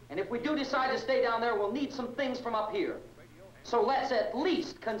 And if we do decide to stay down there, we'll need some things from up here. So let's at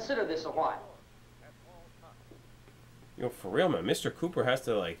least consider this a while. Yo, for real, man. Mr. Cooper has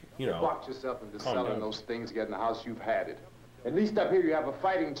to, like, you know. Lock yourself in the Calm cellar down. and those things get in the house, you've had it. At least up here you have a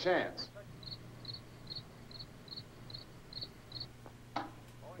fighting chance.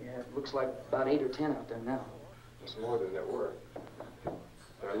 Yeah, it looks like about 8 or 10 out there now. There's more than there were.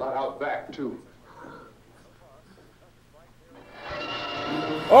 There are a lot out back, too.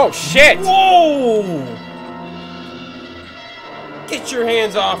 Oh, shit! Whoa! Get your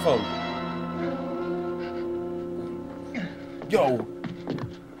hands off him! Yo!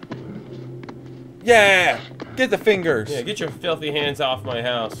 Yeah! Get the fingers! Yeah, get your filthy hands off my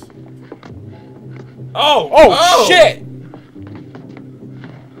house. Oh! Oh, shit!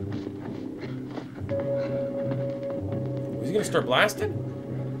 Is he gonna start blasting?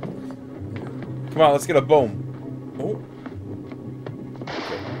 Come on, let's get a boom. Oh.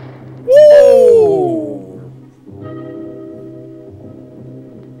 Woo!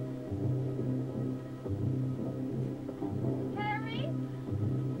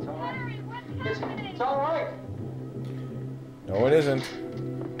 It's all right. No, it isn't.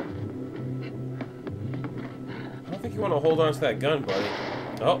 I don't think you want to hold on to that gun, buddy.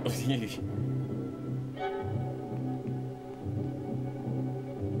 Oh.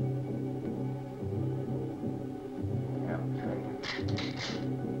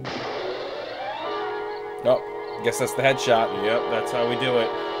 Oh, guess that's the headshot. Yep, that's how we do it.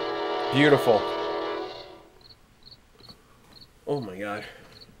 Beautiful. Oh my god.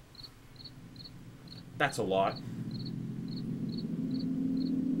 That's a lot.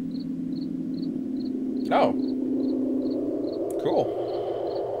 Oh. Cool.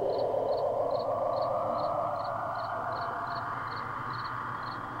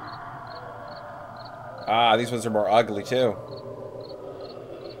 Ah, these ones are more ugly too.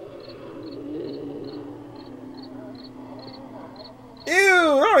 Ew,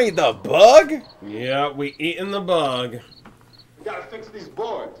 don't eat the bug! Yeah, we eating the bug. We gotta fix these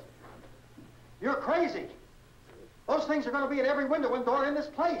boards. You're crazy. Those things are going to be at every window and door in this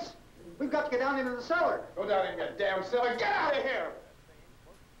place. We've got to get down into the cellar. Go down in that damn cellar. Get out of here!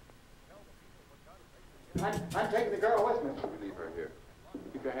 I'm taking the girl with me. You leave her here.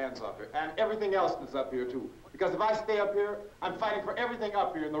 Keep your hands off her. And everything else that's up here, too. Because if I stay up here, I'm fighting for everything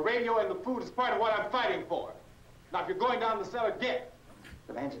up here. And the radio and the food is part of what I'm fighting for. Now, if you're going down the cellar, get.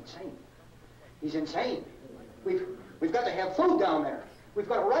 The man's insane. He's insane. We've got to have food down there. We've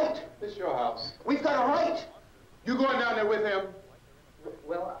got a right. This is your house. We've got a right. You going down there with him?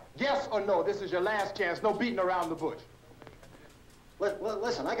 Well, Yes or no? This is your last chance. No beating around the bush.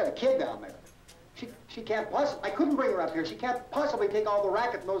 listen, I got a kid down there. She can't possibly, I couldn't bring her up here. She can't possibly take all the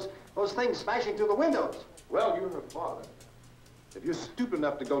racket and those things smashing through the windows. Well, you're her father. If you're stupid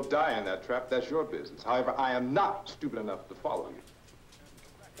enough to go die in that trap, that's your business. However, I am not stupid enough to follow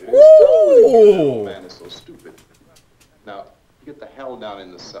you. Ooh! Man is so stupid. Now, get the hell down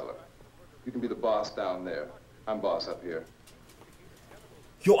in the cellar. You can be the boss down there. I'm boss up here.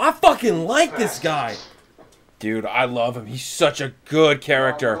 Yo, I fucking like this guy. Dude, I love him. He's such a good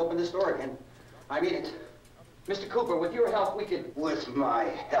character. Open this door again. I mean it. Mr. Cooper, with your help, we could... With my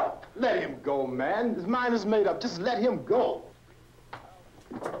help. Let him go, man. His mind is made up. Just let him go.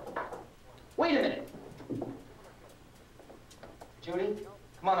 Wait a minute. Judy,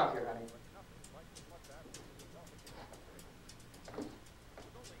 come on up here, honey.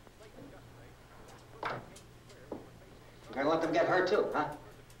 You're gonna let them get hurt too, huh?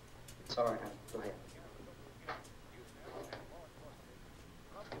 It's all right, honey. Go ahead.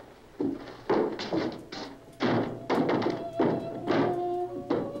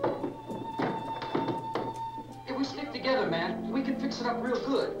 If we stick together, man, we can fix it up real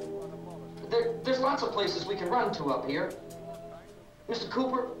good. There's lots of places we can run to up here. Mr.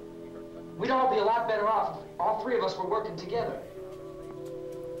 Cooper, we'd all be a lot better off if all three of us were working together.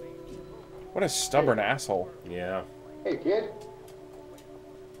 What a stubborn asshole. Yeah. Hey, kid.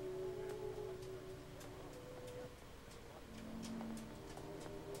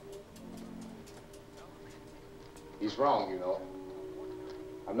 He's wrong, you know.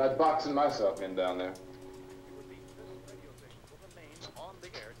 I'm not boxing myself in down there. On the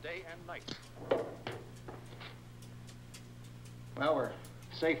air day and night. Well, we're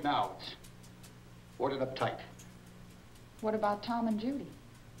safe now. It's boarded up tight. What about Tom and Judy?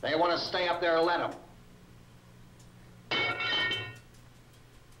 They want to stay up there, let them.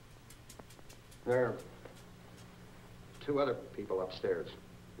 There are two other people upstairs,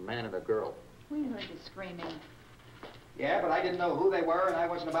 a man and a girl. We heard you screaming. Yeah, but I didn't know who they were, and I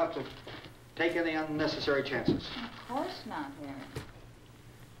wasn't about to take any unnecessary chances. Of course not,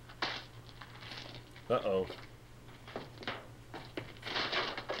 Harry. Uh-oh.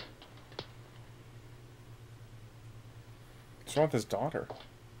 What's wrong with his daughter?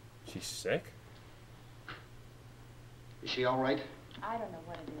 She's sick? Is she all right? I don't know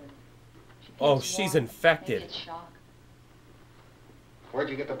what it is. She Oh, feels she's warm. infected. Maybe it's shock. Where'd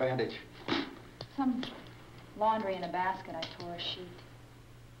you get the bandage? Some laundry in a basket. I tore a sheet.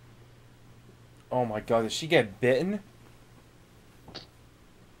 Oh my god, did she get bitten?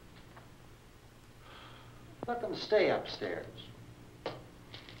 Let them stay upstairs.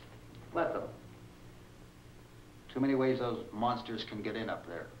 Let them. Too many ways those monsters can get in up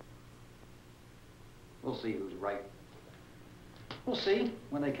there. We'll see who's right. We'll see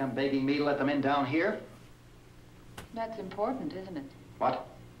when they come begging me to let them in down here. That's important, isn't it? What?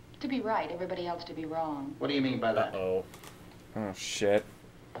 To be right, everybody else to be wrong. What do you mean by that? Uh-oh. Oh shit.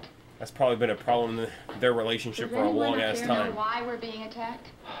 That's probably been a problem in their relationship Does for a anyone long up ass there know time. why we're being attacked?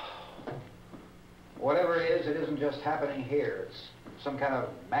 Whatever it is, it isn't just happening here. It's some kind of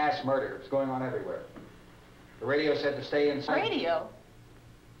mass murder. It's going on everywhere. The radio said to stay inside. Radio?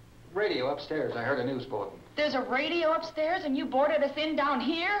 Radio upstairs. I heard a news bulletin. There's a radio upstairs and you boarded us in down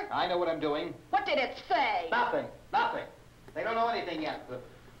here? I know what I'm doing. What did it say? Nothing. Nothing. They don't know anything yet.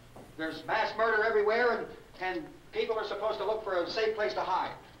 There's mass murder everywhere, and people are supposed to look for a safe place to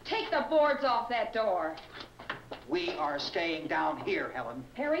hide. Take the boards off that door. We are staying down here, Helen.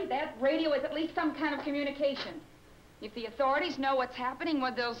 Harry, that radio is at least some kind of communication. If the authorities know what's happening,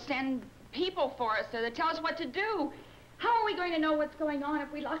 well, they'll send people for us so they tell us what to do. How are we going to know what's going on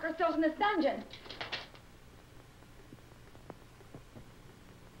if we lock ourselves in this dungeon?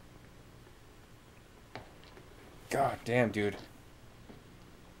 God damn, dude.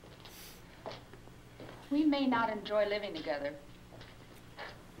 We may not enjoy living together,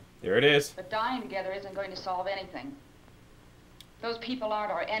 There it is. but dying together isn't going to solve anything. Those people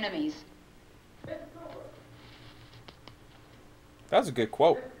aren't our enemies. That was a good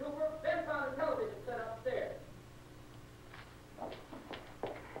quote. Mr. Cooper, Ben found a television set upstairs.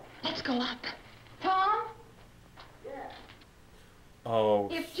 Let's go up. Tom, Yeah. Oh,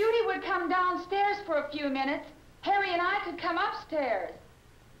 if Judy would come downstairs for a few minutes, Harry and I could come upstairs.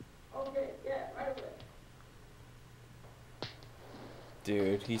 Okay, yeah, right away.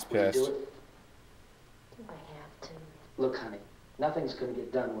 Dude, he's Will you pissed. do it? Do I have to? Look, honey, nothing's gonna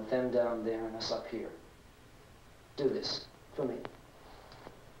get done with them down there and us up here. Do this for me.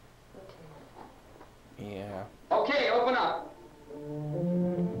 Yeah. Okay, open up.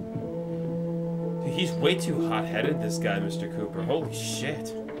 he's way too hot-headed, this guy, Mr. Cooper. Holy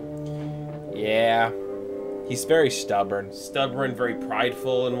shit. Yeah. He's very stubborn. Stubborn, very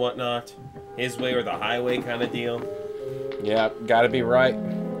prideful and whatnot. His way or the highway kind of deal. Yeah, gotta be right.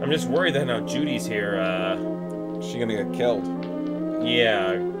 I'm just worried that now Judy's here, She's gonna get killed.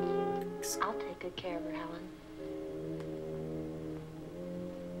 yeah. I'll take good care of her, Helen.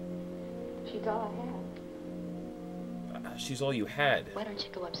 She's all I have. She's all you had. Why don't you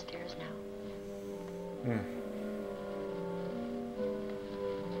go upstairs now?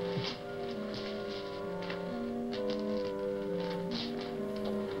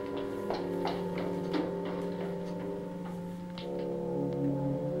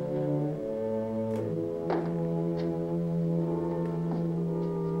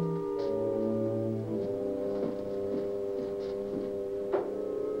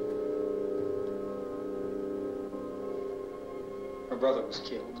 brother was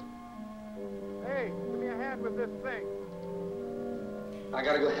killed. Hey, give me a hand with this thing. I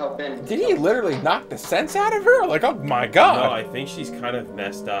gotta go help Ben. Did he literally knock the sense out of her? Like, oh my god. No, I think she's kind of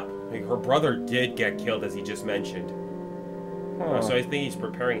messed up. Like, her brother did get killed, as he just mentioned. Huh. So I think he's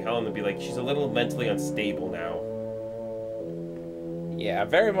preparing Helen to be like, she's a little mentally unstable now. Yeah,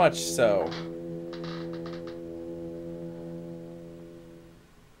 very much so.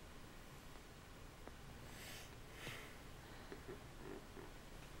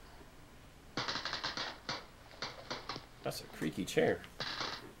 That's a creaky chair.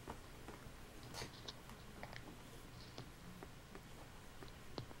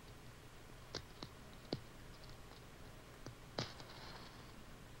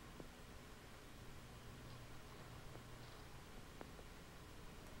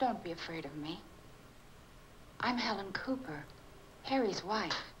 Don't be afraid of me. I'm Helen Cooper, Harry's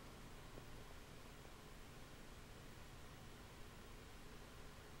wife.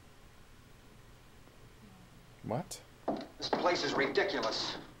 What? This place is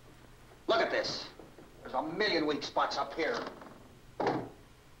ridiculous. Look at this. There's a million weak spots up here.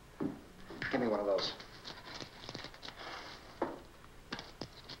 Give me one of those.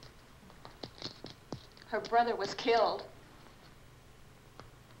 Her brother was killed.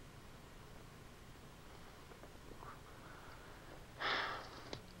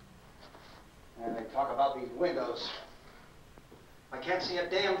 And they talk about these windows. I can't see a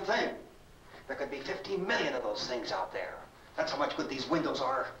damn thing. There could be 15 million of those things out there. That's how much good these windows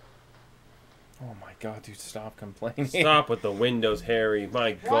are. Oh my god, dude, stop complaining. Stop with the windows, Harry.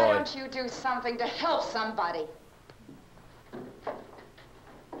 My God. Why don't you do something to help somebody?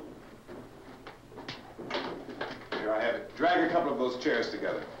 Here, I have it. Drag a couple of those chairs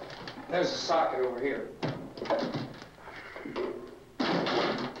together. There's a socket over here.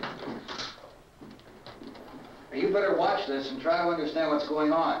 You better watch this and try to understand what's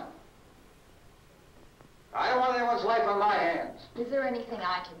going on. I don't want anyone's life on my hands. Is there anything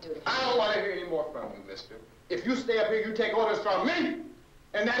I can do to I don't want to hear any more from you, mister. If you stay up here, you take orders from me.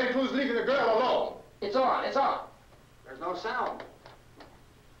 And that includes leaving the girl alone. It's on, it's on. There's no sound.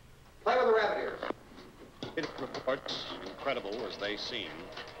 Play with the rabbit ears. Reports, incredible as they seem,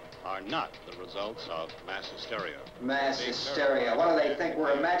 are not the results of mass hysteria. Mass hysteria. What do they think?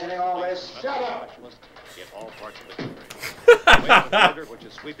 We're imagining all this? Shut up! In all parts of the country. The wave of murder which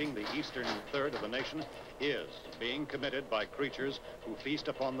is sweeping the eastern third of the nation is being committed by creatures who feast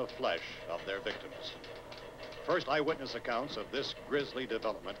upon the flesh of their victims. First eyewitness accounts of this grisly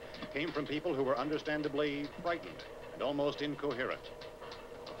development came from people who were understandably frightened and almost incoherent.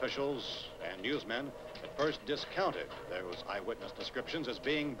 Officials and newsmen at first discounted those eyewitness descriptions as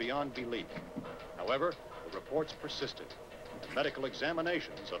being beyond belief. However, the reports persisted. The medical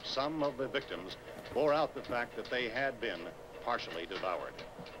examinations of some of the victims bore out the fact that they had been partially devoured.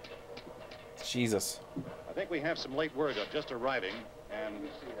 Jesus. I think we have some late word of just arriving, and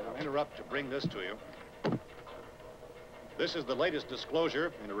I'll interrupt to bring this to you. This is the latest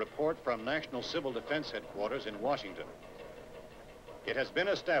disclosure in a report from National Civil Defense Headquarters in Washington. It has been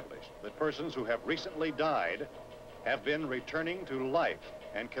established that persons who have recently died have been returning to life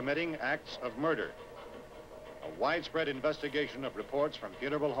and committing acts of murder. A widespread investigation of reports from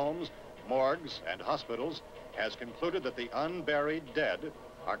funeral homes, morgues, and hospitals has concluded that the unburied dead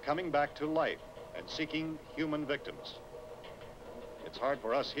are coming back to life and seeking human victims. It's hard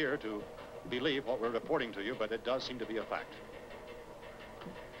for us here to believe what we're reporting to you, but it does seem to be a fact.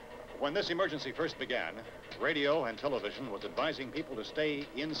 When this emergency first began, radio and television was advising people to stay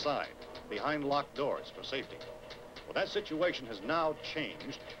inside, behind locked doors for safety. Well, that situation has now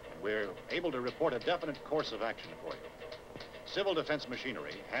changed. We're able to report a definite course of action for you. Civil defense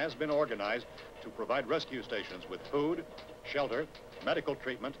machinery has been organized to provide rescue stations with food, shelter, medical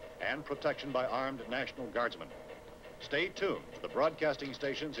treatment, and protection by armed National Guardsmen. Stay tuned to the broadcasting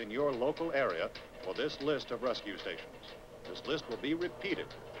stations in your local area for this list of rescue stations. This list will be repeated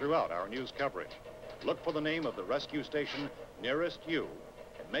throughout our news coverage. Look for the name of the rescue station nearest you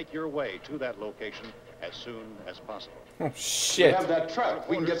and make your way to that location as soon as possible. Oh, shit. We have that truck. If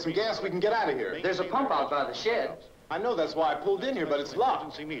we can get some gas, we can get out of here. There's a pump out by the shed. I know that's why I pulled in here, but it's locked.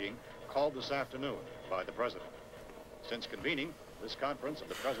 Emergency meeting called this afternoon by the President. Since convening this conference of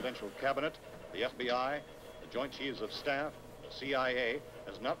the Presidential Cabinet, the FBI, the Joint Chiefs of Staff, the CIA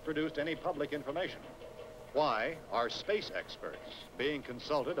has not produced any public information. Why are space experts being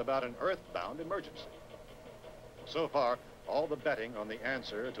consulted about an earthbound emergency? So far, all the betting on the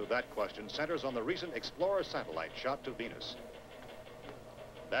answer to that question centers on the recent Explorer satellite shot to Venus.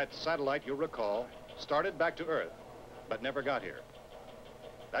 That satellite, you'll recall, started back to Earth, but never got here.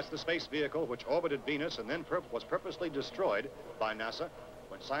 That's the space vehicle which orbited Venus and then was purposely destroyed by NASA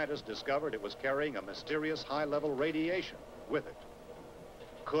when scientists discovered it was carrying a mysterious high-level radiation with it.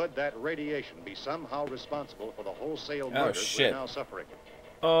 Could that radiation be somehow responsible for the wholesale murders we're now suffering?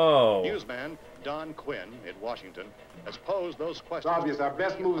 Oh. Newsman Don Quinn in Washington has posed those questions. It's obvious our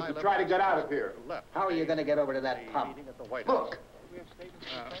best move is to try to get out of here. How are you going to get over to that pump? Look.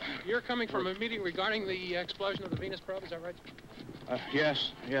 You're coming from a meeting regarding the explosion of the Venus probe, is that right?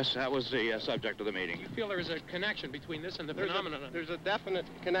 Yes, that was the subject of the meeting. You feel there is a connection between this and the phenomenon? There's a definite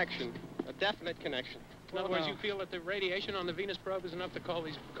connection. In other words, you feel that the radiation on the Venus probe is enough to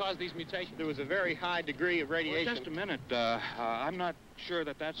cause these mutations? There was a very high degree of radiation. Well, just a minute. I'm not sure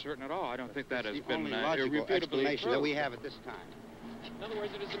that that's certain at all. I don't think that has been logical explanation that we have at this time. In other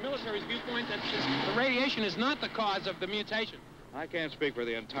words, it is the military's viewpoint that the radiation is not the cause of the mutation. I can't speak for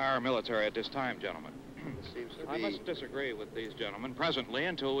the entire military at this time, gentlemen. Seems to I be... must disagree with these gentlemen presently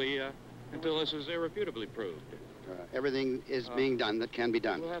until this is irrefutably proved. everything is being done that can be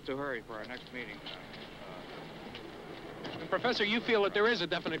done. We'll have to hurry for our next meeting. Professor, you feel that there is a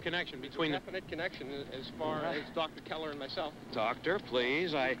definite connection between definite connection as far as Dr. Keller and myself. Doctor,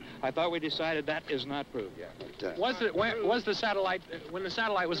 please. I thought we decided that is not proved yet. Was the satellite when the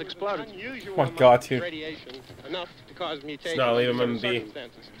satellite was exploded? Unusual Oh my God, dude. radiation enough to cause mutations. No, leave him in be.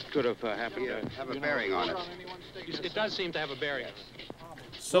 circumstances. Could have happened. Have a bearing on it. It does seem to have a bearing.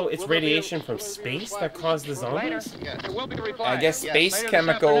 So it's radiation from space that caused the zombies? Yes. There will be a reply. I guess space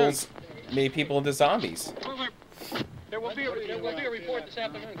chemicals made people into zombies. There will be a report this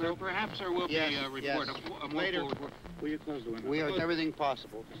afternoon. Well, perhaps there will be a report. Later. Will you close the window? We are doing everything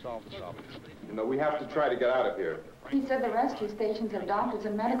possible to solve the problem. You know, we have to try to get out of here. He said the rescue stations have doctors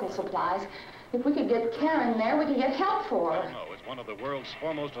and medical supplies. If we could get Karen there, we could get help for her. No, it's one of the world's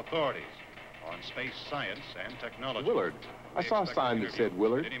foremost authorities on space science and technology. Willard. I saw a sign that said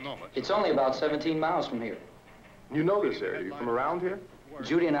Willard. Any moment. It's only about 17 miles from here. You know this area. You from around here?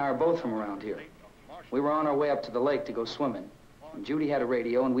 Judy and I are both from around here. We were on our way up to the lake to go swimming. And Judy had a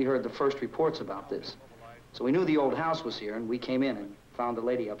radio, and we heard the first reports about this. So we knew the old house was here, and we came in and found the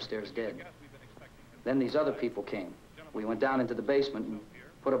lady upstairs dead. Then these other people came. We went down into the basement and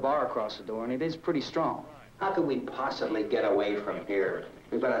put a bar across the door, and it is pretty strong. How could we possibly get away from here?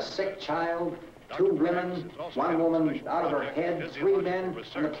 We've got a sick child, 2 women, 1 woman out of her head, 3 men,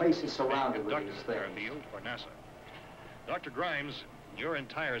 and the place is surrounded with these things. Dr. Grimes, your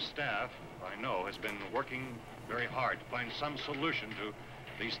entire staff, I know, has been working very hard to find some solution to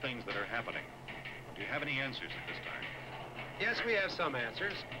these things that are happening. Do you have any answers at this time? Yes, we have some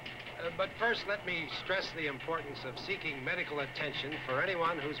answers. But first, let me stress the importance of seeking medical attention for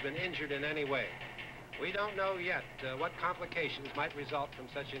anyone who's been injured in any way. We don't know yet what complications might result from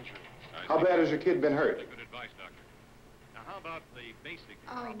such injury. How bad has your kid been hurt? Good advice, Doctor. Now, how about the basic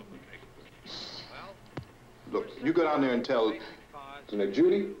problems? Well, Look, you go down there and tell, you know,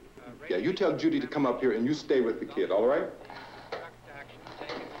 Judy? Yeah, you tell Judy to come up here and you stay with the kid, all right?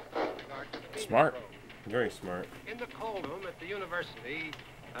 Smart. Very smart. In the cold room at the university,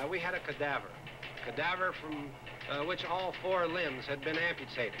 we had a cadaver from which all 4 limbs had been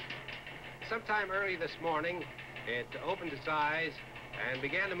amputated. Sometime early this morning, it opened its eyes and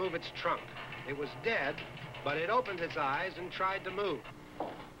began to move its trunk. It was dead, but it opened its eyes and tried to move.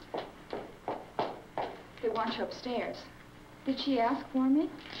 They want you upstairs. Did she ask for me?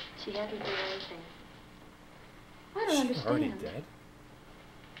 She hasn't done anything. I don't understand. Already dead?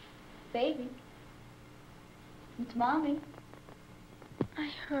 Baby. It's Mommy. I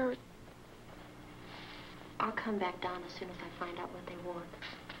heard. I'll come back down as soon as I find out what they want.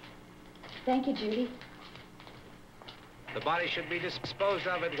 Thank you, Judy. The body should be disposed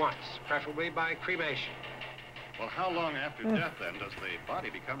of at once, preferably by cremation. well, how long after death, then, does the body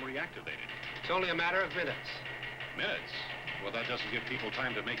become reactivated? It's only a matter of minutes. Minutes? Well, that doesn't give people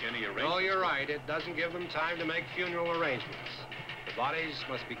time to make any arrangements. Oh, you're right. It doesn't give them time to make funeral arrangements. The bodies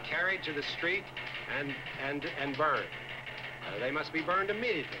must be carried to the street and burned. They must be burned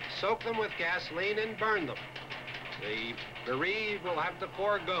immediately. Soak them with gasoline and burn them. The bereaved will have to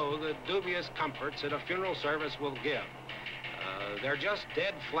forego the dubious comforts that a funeral service will give. They're just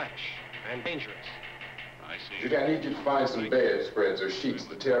dead flesh and dangerous. I see. Judy, I need you to find some bedspreads or sheets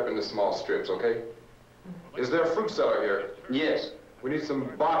to tear up into small strips, okay? Is there a fruit cellar here? Yes. We need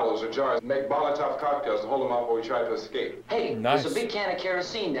some bottles or jars. Make Molotov cocktails and hold them out while we try to escape. Hey, Nice. There's a big can of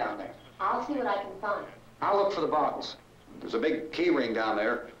kerosene down there. I'll see what I can find. I'll look for the bottles. There's a big key ring down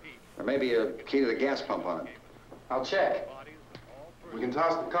there. There may be a key to the gas pump on it. I'll check. We can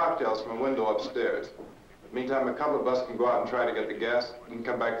toss the cocktails from a window upstairs. Meantime, a couple of us can go out and try to get the gas and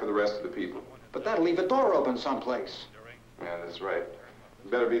come back for the rest of the people. But that'll leave a door open someplace. Yeah, that's right.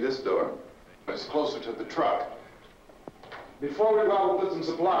 Better be this door. It's closer to the truck. Before we go out, we'll put some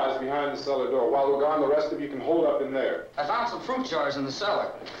supplies behind the cellar door. While we're gone, the rest of you can hold up in there. I found some fruit jars in the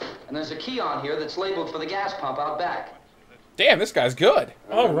cellar. And there's a key on here that's labeled for the gas pump out back. Damn, this guy's good.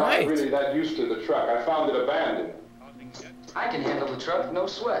 I'm not really that used to the truck. I found it abandoned. I can handle the truck, no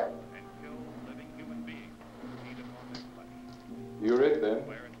sweat. You're it, then.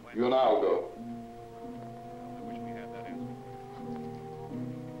 You and I'll go.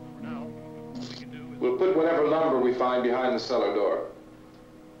 We'll put whatever lumber we find behind the cellar door.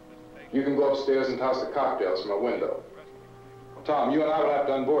 You can go upstairs and toss the cocktails from a window. Tom, you and I will have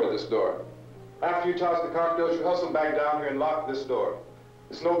to unboard this door. After you toss the cocktails, you hustle back down here and lock this door.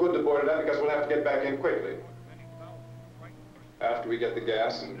 It's no good to board it up because we'll have to get back in quickly. After we get the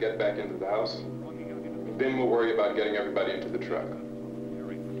gas and get back into the house, then we'll worry about getting everybody into the truck.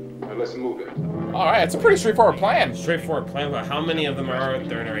 Now let's move it. All right, it's a pretty straightforward plan. Straightforward plan, but how many of them are out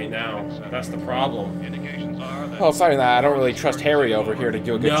there right now? That's the problem. Well, it's not even that. I don't really trust Harry over here to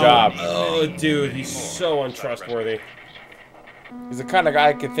do a good job. Oh, dude, he's so untrustworthy. He's the kind of guy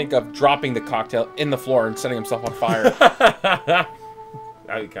I could think of dropping the cocktail in the floor and setting himself on fire.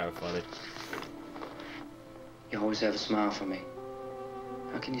 That'd be kind of funny. You always have a smile for me.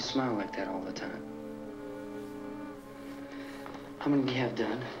 How can you smile like that all the time? How many do you have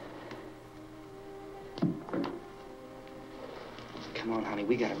done? Come on, honey,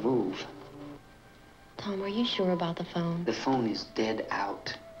 we gotta move. Tom, are you sure about the phone? The phone is dead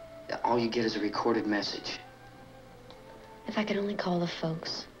out. All you get is a recorded message. If I could only call the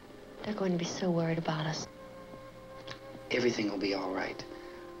folks. They're going to be so worried about us. Everything will be all right.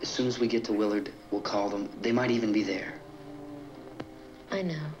 As soon as we get to Willard, we'll call them. They might even be there. I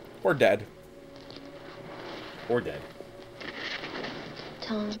know. Or dead. Or dead.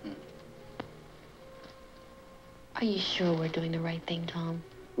 Tom, are you sure we're doing the right thing, Tom?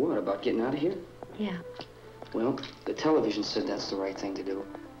 What, about getting out of here? Yeah. Well, the television said that's the right thing to do.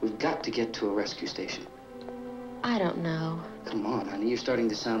 We've got to get to a rescue station. I don't know. Come on, honey, you're starting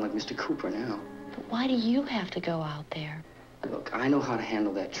to sound like Mr. Cooper now. But why do you have to go out there? Look, I know how to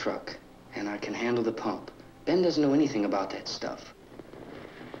handle that truck, and I can handle the pump. Ben doesn't know anything about that stuff.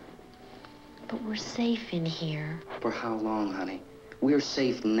 But we're safe in here. For how long, honey? We're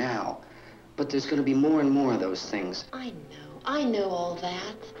safe now. But there's going to be more and more of those things. I know all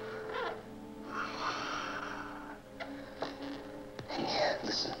that. Hey,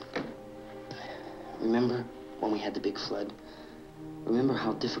 listen. Remember when we had the big flood? Remember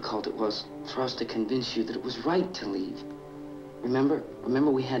how difficult it was for us to convince you that it was right to leave? Remember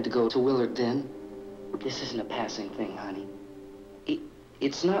we had to go to Willard then? This isn't a passing thing, honey.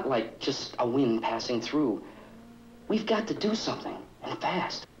 It's not like just a wind passing through. We've got to do something, and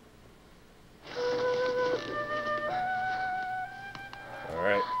fast. All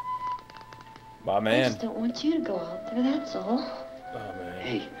right. My I man. just don't want you to go out there, that's all. Oh, man.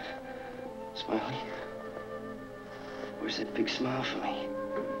 Hey, Smiley. Where's that big smile for me?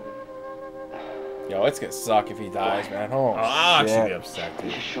 Yo, it's gonna suck if he dies, man. Oh, I'll shit. actually be upset,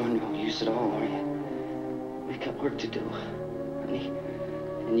 dude. You're sure you won't use it all, are you? We've got work to do, honey.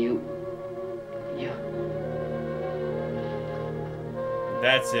 And you...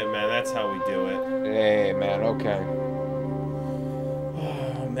 That's it, man. That's how we do it. Hey, man. Okay.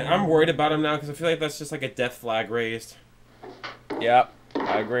 Oh, man. I'm worried about him now because I feel like that's just like a death flag raised. Yep.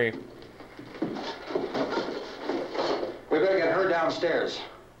 I agree. We better get her downstairs.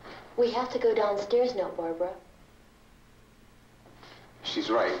 We have to go downstairs now, Barbara. She's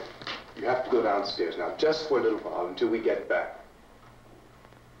right. You have to go downstairs now, just for a little while, until we get back.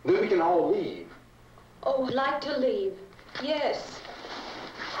 Then we can all leave. Oh, I'd like to leave. Yes.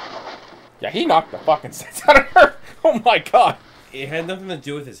 Yeah, he knocked the fucking sense out of her. Oh my god. It had nothing to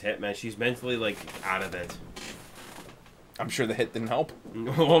do with his hit, man. She's mentally, like, out of it. I'm sure the hit didn't help.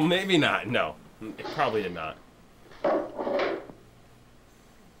 Well, maybe not. No. It probably did not.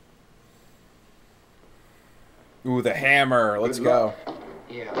 Ooh, the hammer. Let's go.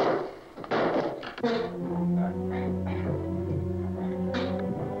 Yeah.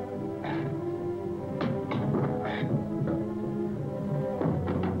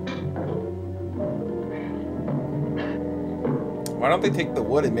 Why don't they take the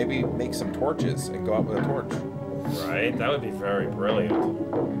wood and maybe make some torches and go out with a torch? Right? That would be very brilliant.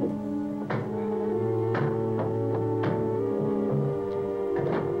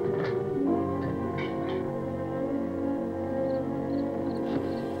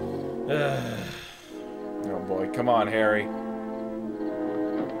 Oh boy, come on, Harry.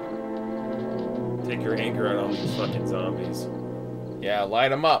 Take your anger out on these fucking zombies. Yeah, light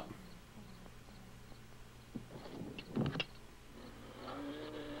them up.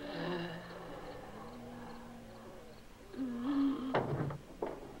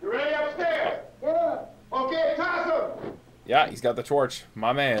 Yeah, he's got the torch.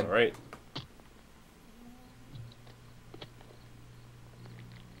 My man. All right.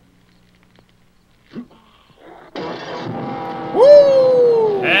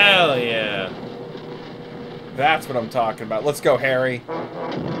 Woo! Hell yeah. That's what I'm talking about. Let's go, Harry.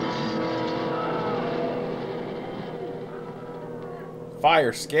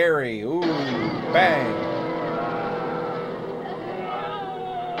 Fire, scary. Ooh, bang.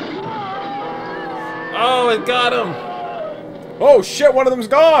 Oh, it got him. Oh, shit, one of them's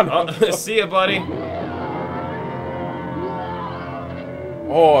gone. See ya, buddy.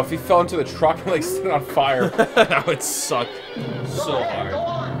 Oh, if he fell into the truck and like set it on fire. That would suck so hard.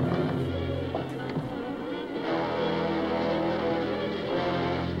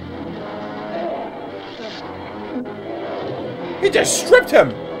 He just stripped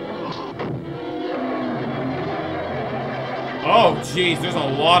him. Oh, jeez, there's a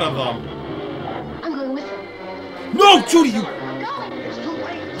lot of them. I'm going with him. No, Judy, you...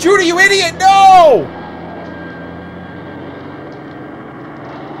 Judy, you idiot, no!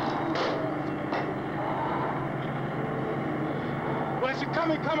 Where's it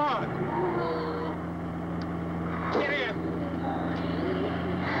coming? Come on. Get in.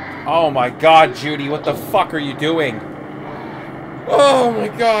 Oh my god, Judy, what the fuck are you doing? Oh my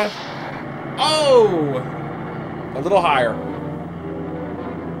god. Oh! A little higher.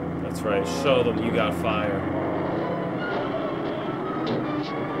 That's right, show them you got fire.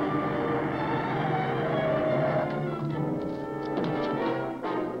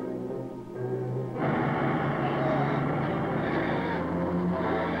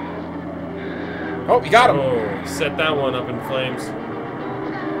 Oh, you got him. Oh, set that one up in flames.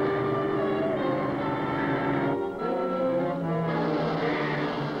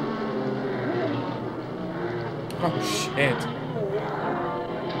 Oh, shit.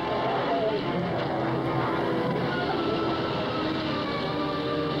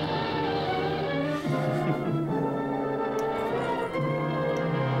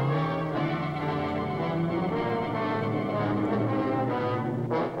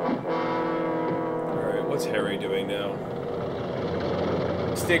 Alright, what's Harry doing now?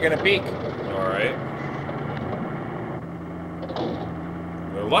 He's taking a peek. Alright.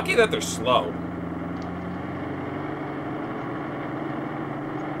 They're lucky that they're slow.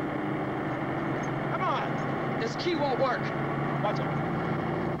 This key won't work. Watch it.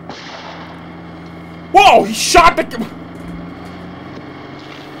 Whoa, he shot the...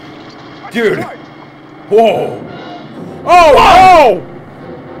 Dude. Whoa. Oh, no!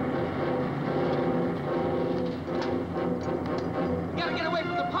 Gotta get away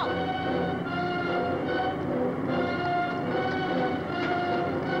from the pump.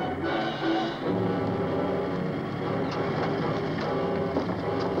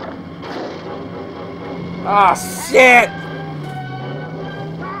 Ah, shit!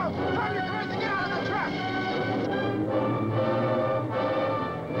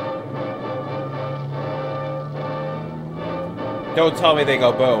 Don't tell me they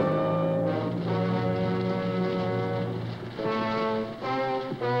go boom.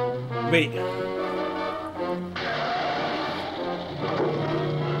 Wait. Let's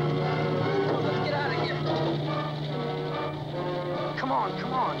get out of here. Come on,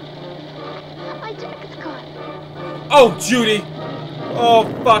 come on. My jacket's caught. Oh, Judy! Oh,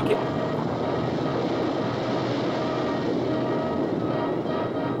 fuck it.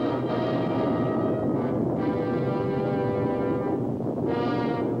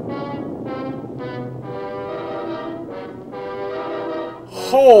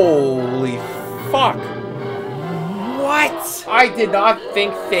 Holy fuck. What? I did not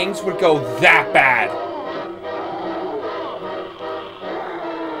think things would go that bad.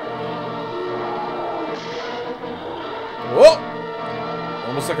 Whoa!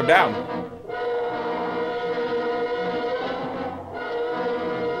 Almost took him down.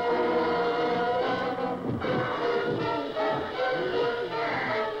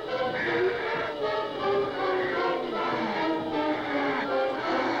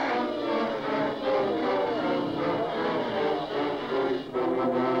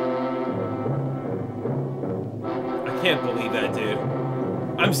 I can't believe that, dude.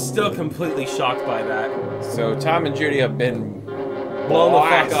 I'm still completely shocked by that. So Tom and Judy have been Blown the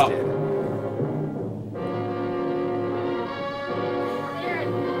fuck up. blasted.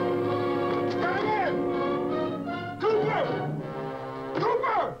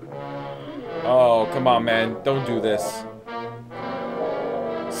 Oh, come on, man. Don't do this.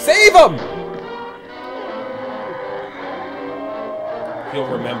 Save him! He'll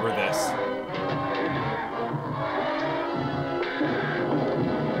remember this.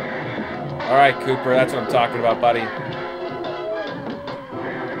 All right, Cooper. That's what I'm talking about, buddy.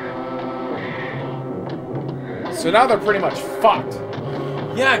 So now they're pretty much fucked.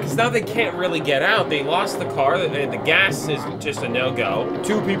 Yeah, because now they can't really get out. They lost the car. The gas is just a no-go.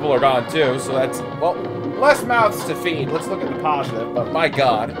 2 people are gone too, so that's, well, less mouths to feed. Let's look at the positive, but my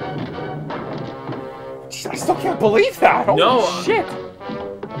god. Jeez, I still can't believe that. Holy shit.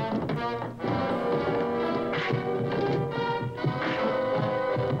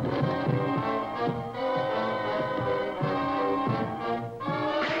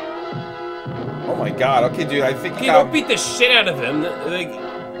 Oh my god. Okay, dude, I think... Okay, don't beat the shit out of him. Like...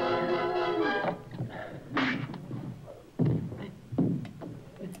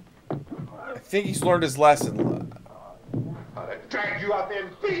 I think he's learned his lesson. I dragged you out there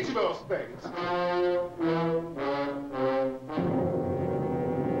and feed you those things.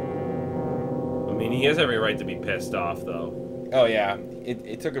 I mean, he has every right to be pissed off, though. Oh, yeah.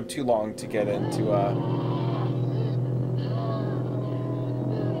 It took him too long to get into,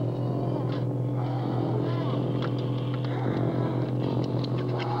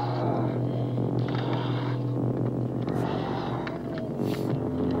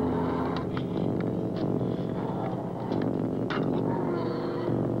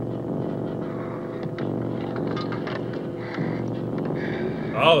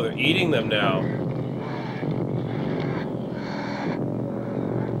 Oh, they're eating them now.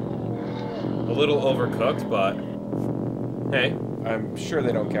 A little overcooked, but hey, I'm sure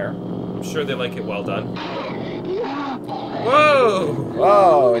they don't care. I'm sure they like it well done. Whoa!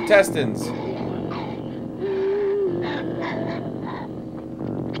 Whoa, intestines.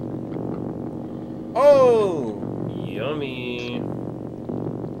 Oh! Yummy.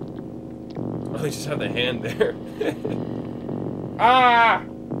 Oh, they just have the hand there. Ah!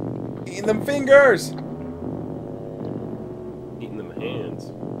 Eating them fingers! Eating them hands.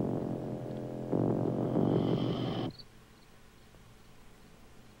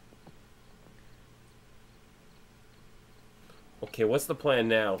 Okay, what's the plan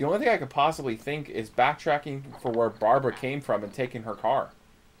now? The only thing I could possibly think is backtracking for where Barbara came from and taking her car.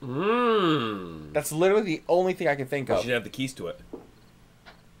 That's literally the only thing I can think of. She should have the keys to it.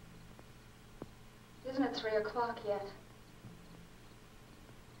 Isn't it 3 o'clock yet?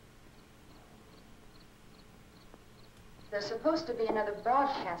 There's supposed to be another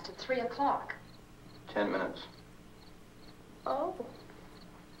broadcast at 3 o'clock. 10 minutes. Oh,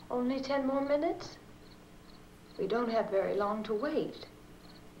 only 10 more minutes? We don't have very long to wait.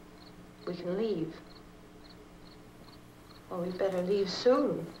 We can leave. Well, we better leave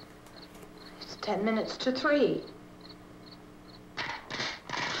soon. It's 10 minutes to 3.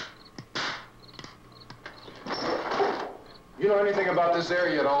 You know anything about this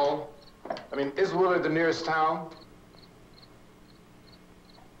area at all? I mean, is Willard the nearest town?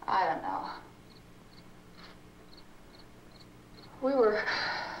 I don't know. We were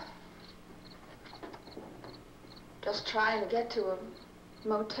just trying to get to a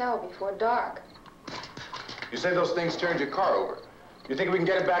motel before dark. You say those things turned your car over. You think we can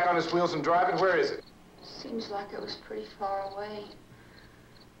get it back on its wheels and drive it? Where is it? Seems like it was pretty far away.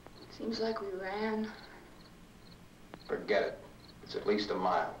 Seems like we ran. Forget it. It's at least a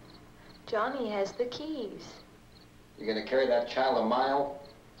mile. Johnny has the keys. You're gonna carry that child a mile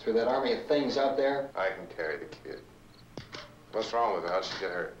through that army of things out there? I can carry the kid. What's wrong with her? How'd she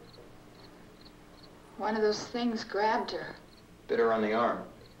get hurt? One of those things grabbed her. Bit her on the arm.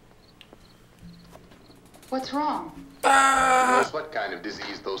 What's wrong? Who knows what kind of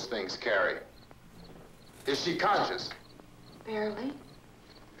disease those things carry? Is she conscious? Barely.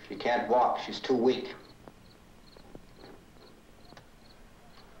 She can't walk. She's too weak.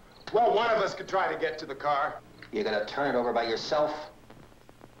 Well, one of us could try to get to the car. You're gonna turn it over by yourself?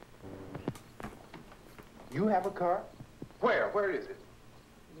 You have a car? Where? Where is it?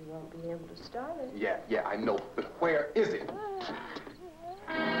 You won't be able to start it. Yeah, I know. But where is it?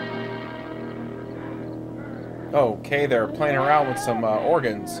 Okay, they're playing around with some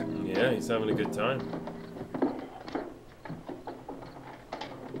organs. Yeah, he's having a good time.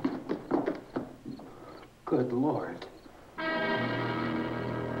 Good Lord.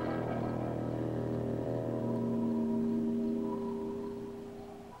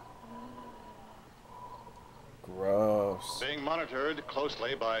 Gross. Being monitored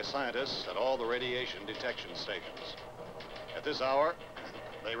closely by scientists at all the radiation detection stations. At this hour,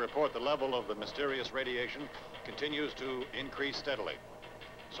 they report the level of the mysterious radiation continues to increase steadily.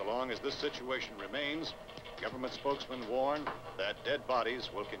 So long as this situation remains, government spokesmen warn that dead bodies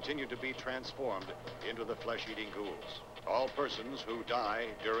will continue to be transformed into the flesh-eating ghouls. All persons who die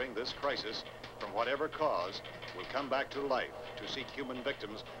during this crisis, from whatever cause, will come back to life to seek human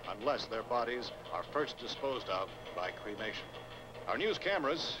victims unless their bodies are first disposed of by cremation. Our news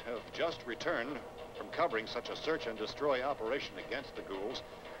cameras have just returned from covering such a search and destroy operation against the ghouls,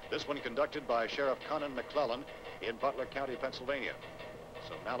 this one conducted by Sheriff Conan McClellan in Butler County, Pennsylvania.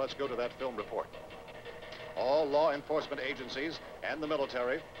 So now let's go to that film report. All law enforcement agencies and the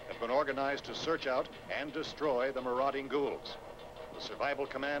military have been organized to search out and destroy the marauding ghouls. The Survival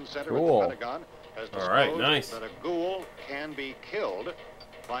Command Center at the Pentagon has disclosed that a ghoul can be killed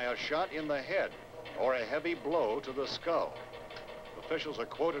by a shot in the head or a heavy blow to the skull. Officials are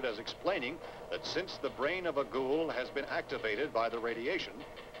quoted as explaining that since the brain of a ghoul has been activated by the radiation,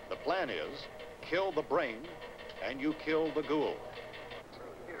 the plan is kill the brain and you kill the ghoul.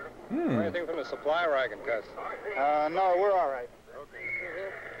 Anything from the supply wagon, Gus? No, we're all right.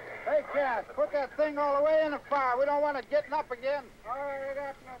 Hey, Cass, put that thing all the way in the fire. We don't want it getting up again. All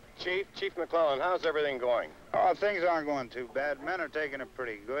right, Chief McClellan, how's everything going? Oh, things aren't going too bad. Men are taking it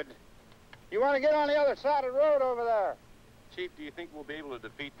pretty good. You want to get on the other side of the road over there? Chief, do you think we'll be able to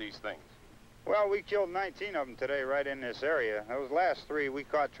defeat these things? Well, we killed 19 of them today right in this area. Those last 3 we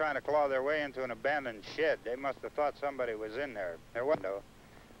caught trying to claw their way into an abandoned shed. They must have thought somebody was in there. There wasn't, though.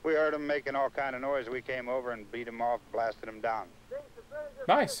 We heard them making all kind of noise. We came over and beat them off, blasted them down.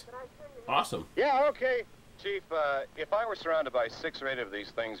 Nice. Awesome. Yeah, okay. Chief, if I were surrounded by 6 or 8 of these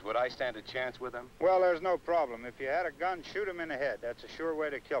things, would I stand a chance with them? Well, there's no problem. If you had a gun, shoot them in the head. That's a sure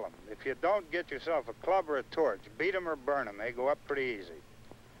way to kill them. If you don't, get yourself a club or a torch. Beat them or burn them. They go up pretty easy.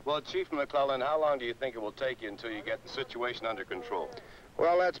 Well, Chief McClellan, how long do you think it will take you until you get the situation under control?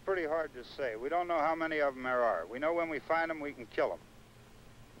 Well, that's pretty hard to say. We don't know how many of them there are. We know when we find them, we can kill them.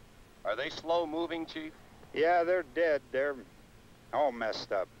 Are they slow-moving, Chief? Yeah, they're dead. They're all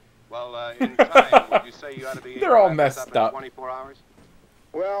messed up. Well, in time, would you say you ought to be... They're all messed up. 24 hours?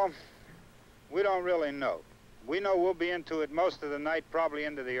 Well, we don't really know. We know we'll be into it most of the night, probably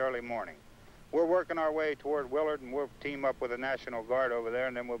into the early morning. We're working our way toward Willard, and we'll team up with the National Guard over there,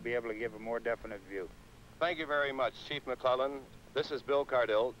 and then we'll be able to give a more definite view. Thank you very much, Chief McClellan. This is Bill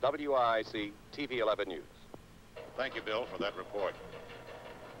Cardill, WIC TV 11 News. Thank you, Bill, for that report.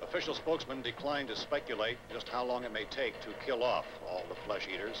 Official spokesman declined to speculate just how long it may take to kill off all the flesh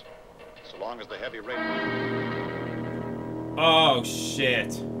eaters, so long as the heavy rain... Oh,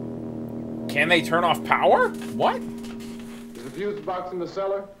 shit. Can they turn off power? What? Is the fuse box in the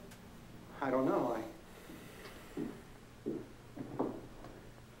cellar? I don't know.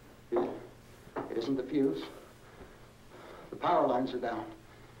 It isn't the fuse. The power lines are down.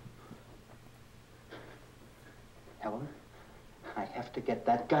 Helen, I have to get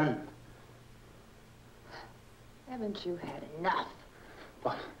that gun. Haven't you had enough?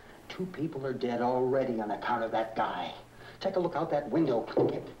 But 2 people are dead already on account of that guy. Take a look out that window.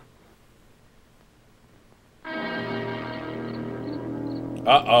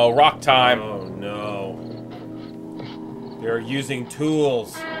 Uh-oh, rock time. Oh, no. They're using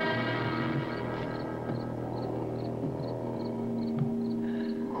tools.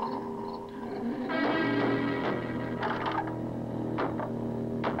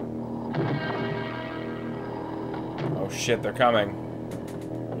 Oh, shit, they're coming.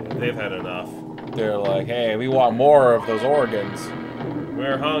 They've had enough. They're like, hey, we want more of those organs.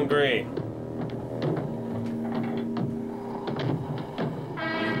 We're hungry.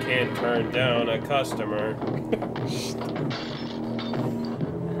 You can't turn down a customer.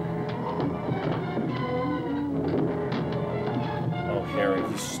 Oh, Harry,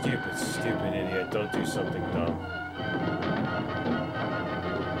 you stupid, stupid idiot. Don't do something dumb.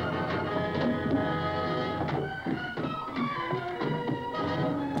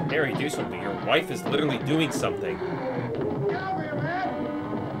 Harry, do something. Your wife is literally doing something.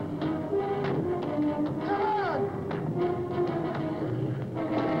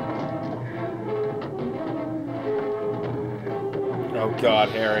 Oh, God,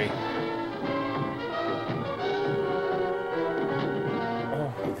 Harry.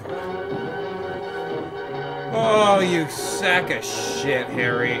 Oh, you sack of shit,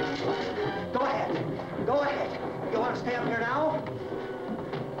 Harry. Go ahead. Go ahead. You want to stay up here now?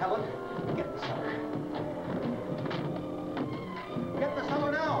 Helen, get the cellar. Get the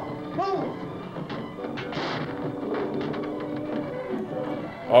cellar now. Move!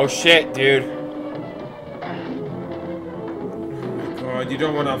 Oh, shit, dude. Oh, God, you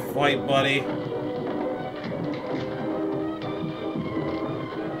don't want to fight, buddy.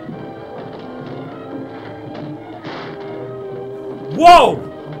 Whoa!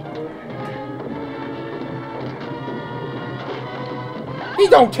 He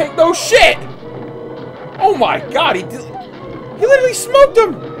don't take no shit! Oh my God, he literally smoked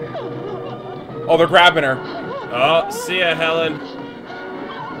him! Oh, they're grabbing her. Oh, see ya, Helen.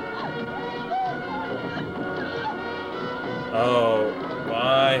 Oh,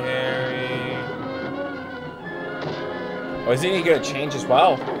 bye, Harry. Oh, isn't he gonna change as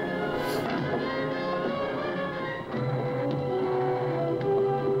well?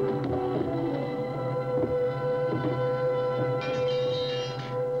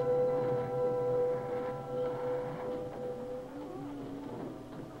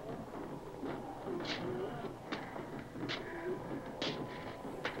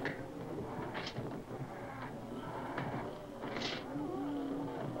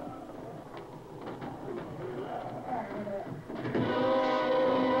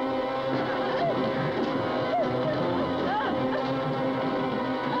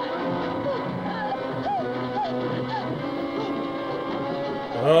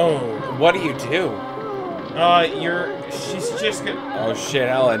 Oh. What do you do? She's just gonna... Oh shit,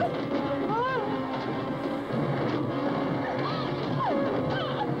 Ellen.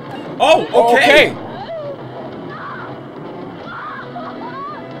 Oh, okay.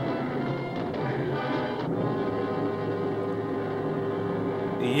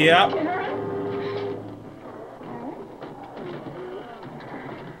 Yep.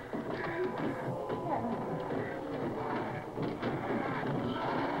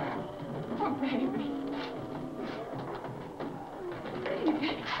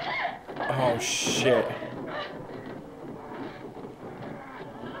 Oh shit.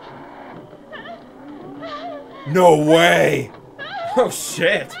 No way. Oh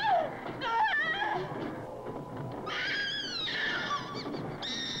shit.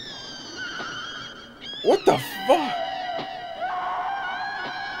 What the fuck?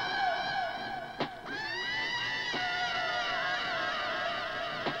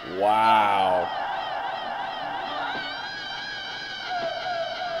 Wow.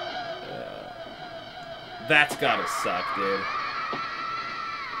 That's gotta suck, dude.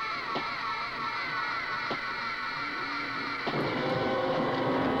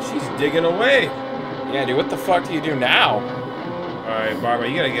 She's digging away. Yeah, dude, what the fuck do you do now? Alright, Barbara,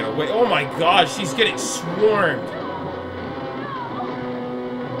 you gotta get away. Oh my god, she's getting swarmed.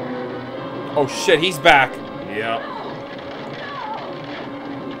 Oh shit, he's back. Yep.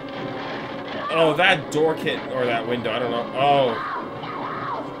 Oh, that door kit, or that window, I don't know. Oh.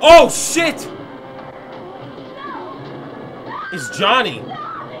 Oh shit! It's Johnny.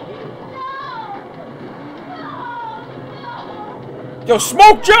 Yo,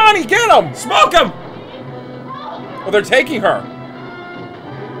 smoke Johnny! Get him! Smoke him! Oh, they're taking her.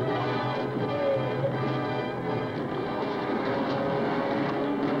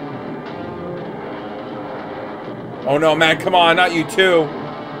 Oh no, man, come on, not you too.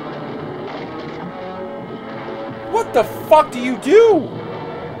 What the fuck do you do?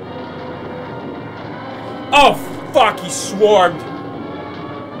 Oh, fuck, he swarmed.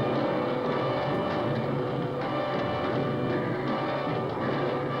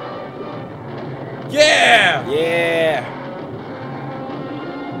 Yeah! Yeah!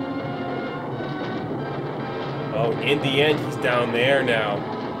 Oh, in the end, he's down there now.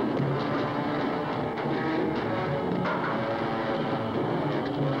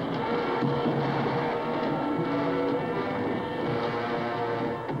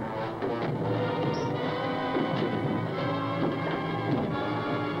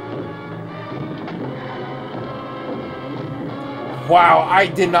 Wow, I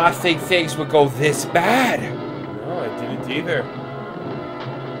did not think things would go this bad. No, I didn't either.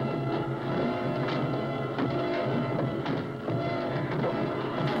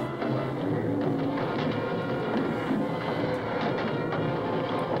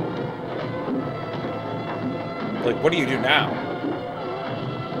 Like, what do you do now?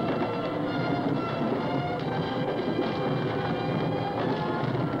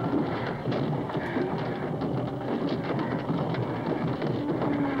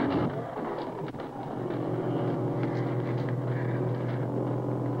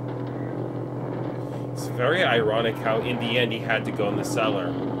 It's very ironic how in the end he had to go in the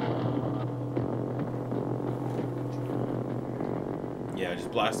cellar. Yeah,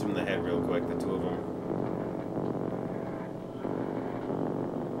 just blast him in the head real quick, the two of them.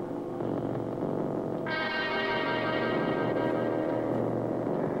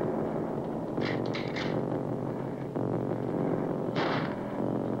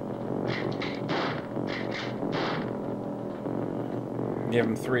 Give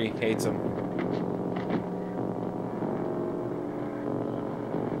him 3, hates him.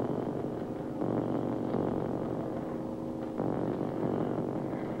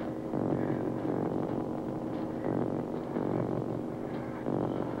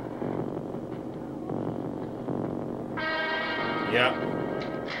 Yeah.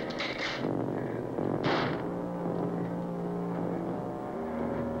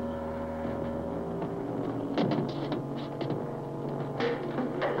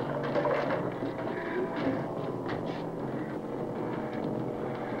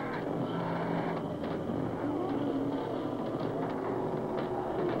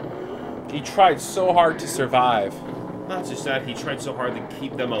 He tried so hard to survive. Not just that, he tried so hard to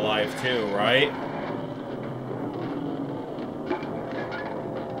keep them alive too, right?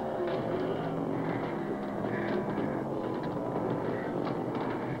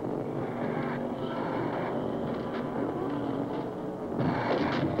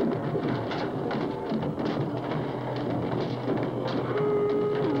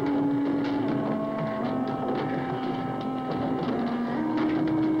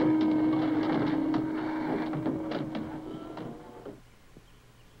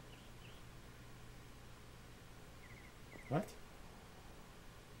 What?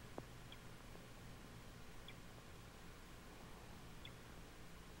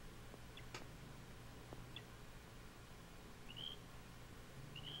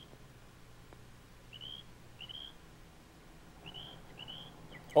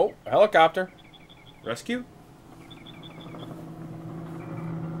 Oh, a helicopter. Rescue?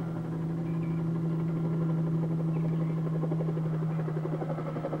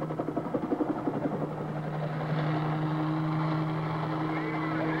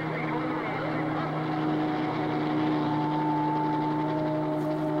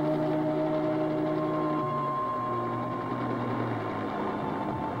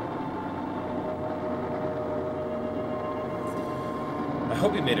 I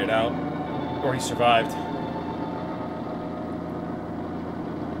hope he made it out. Or he survived.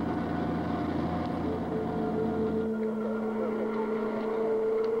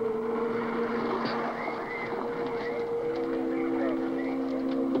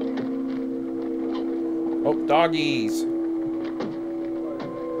 Oh, doggies. Alright,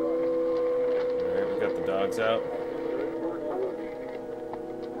 we got the dogs out.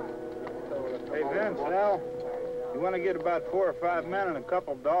 Hey, Vince, Al, you want to get about 4 or 5 men and a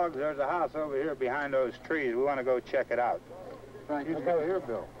couple dogs? There's a house over here behind those trees. We want to go check it out. Right, you go here,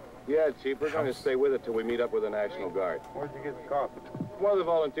 Bill. Yeah, Chief, we're going to stay with it till we meet up with the National Guard. Where'd you get the coffee? One of the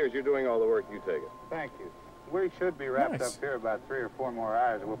volunteers, you're doing all the work, you take it. Thank you. We should be wrapped Nice. up here about 3 or 4 more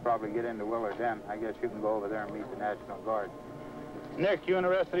hours. We'll probably get into Willard then. I guess you can go over there and meet the National Guard. Nick, you and the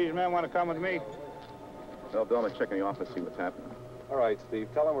rest of these men want to come with me? Well, Bill, let's check in the office, see what's happening. All right, Steve,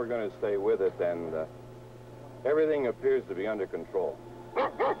 tell them we're going to stay with it, and everything appears to be under control.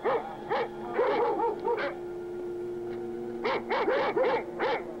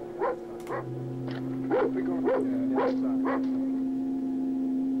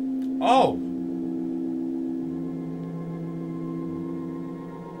 Oh!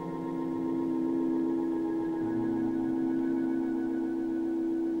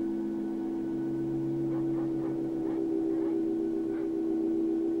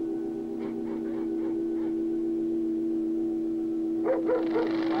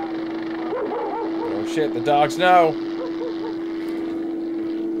 Oh shit, the dogs know.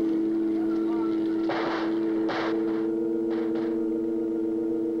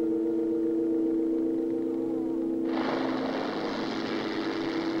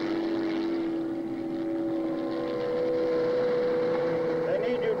 They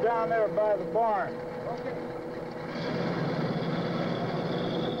need you down there by the barn. Okay.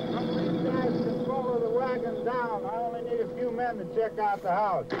 Some of these guys can follow the wagon down. I only need a few men to check out the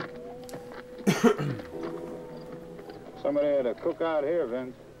house. Somebody had a cook out here,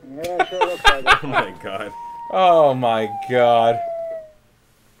 Vince. Yeah, sure looks like it. Oh my god. Oh my god.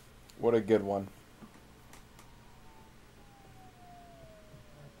 What a good one.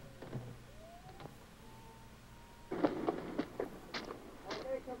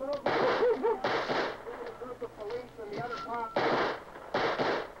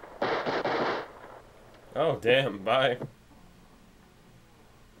 Oh, damn, bye.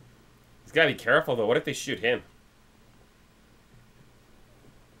 He's gotta be careful, though. What if they shoot him?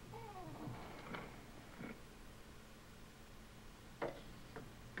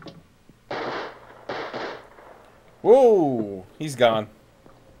 Whoa, he's gone.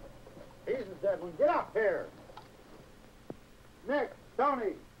 He's the dead one. Get up here. Nick,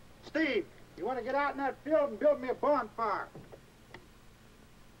 Tony, Steve, you want to get out in that field and build me a bonfire?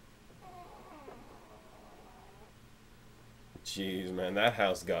 Jeez, man, that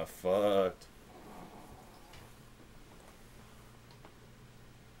house got fucked.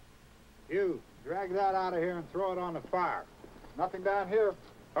 You, drag that out of here and throw it on the fire. Nothing down here?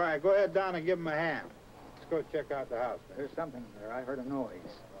 All right, go ahead down and give him a hand. Let's go check out the house. There's something there. I heard a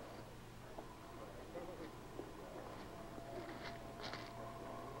noise.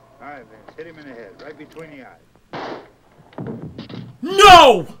 All right, Vince, hit him in the head, right between the eyes.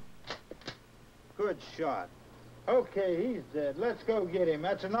 No! Good shot. Okay, he's dead. Let's go get him.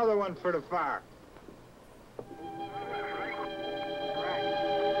 That's another one for the fire.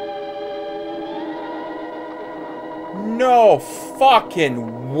 No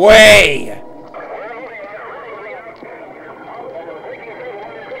fucking way!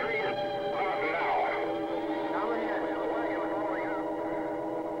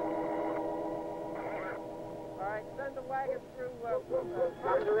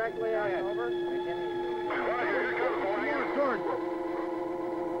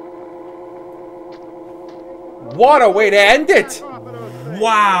 What a way to end it!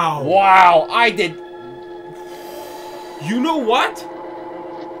 Wow. Wow, I did... You know what?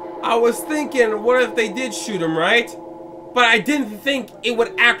 I was thinking, what if they did shoot him, right? But I didn't think it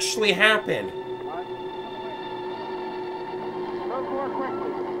would actually happen.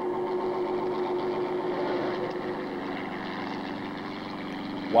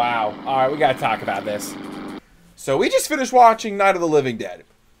 Wow. Alright, we gotta talk about this. So we just finished watching Night of the Living Dead.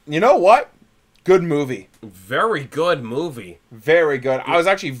 You know what? Good movie. Very good movie. Very good. I was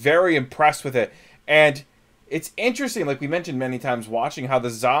actually very impressed with it. And it's interesting, like we mentioned many times, watching how the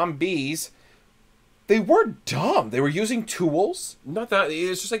zombies, they weren't dumb. They were using tools. Not that,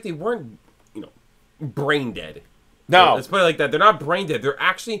 it's just like they weren't, you know, brain dead. No. Let's put it like that. They're not brain dead. They're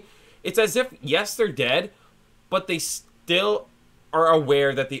actually, it's as if, yes, they're dead, but they still are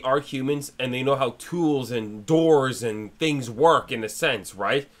aware that they are humans and they know how tools and doors and things work in a sense,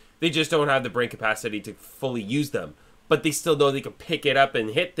 right? They just don't have the brain capacity to fully use them. But they still know they can pick it up and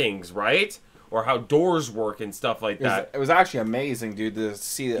hit things, right? Or how doors work and stuff like that. It was actually amazing, dude, to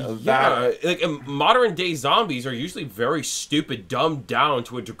see that. Yeah, like modern day zombies are usually very stupid, dumbed down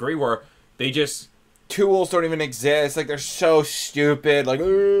to a degree where they just... Tools don't even exist. Like, they're so stupid. Like,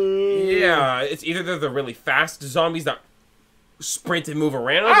 yeah, it's either they're the really fast zombies that sprint and move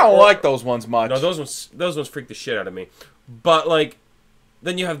around. I don't like those ones much. No, those ones freak the shit out of me. But, like...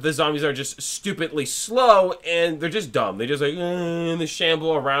 Then you have the zombies that are just stupidly slow, and they're just dumb. They just like, they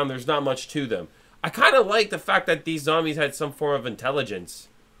shamble around. There's not much to them. I kind of like the fact that these zombies had some form of intelligence.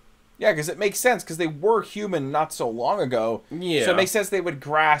 Yeah, because it makes sense, because they were human not so long ago. Yeah. So it makes sense they would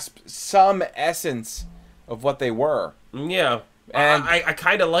grasp some essence of what they were. Yeah. And I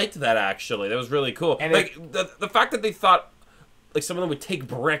kind of liked that, actually. That was really cool. And like, the fact that they thought, like, some of them would take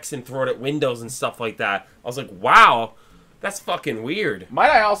bricks and throw it at windows and stuff like that. I was like, wow. That's fucking weird. Might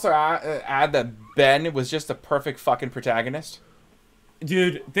I also add that Ben was just a perfect fucking protagonist?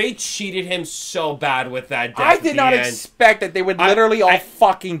 Dude, they cheated him so bad with that death. I did not expect that they would literally all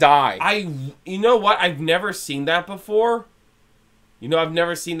fucking die. You know what? I've never seen that before. You know, I've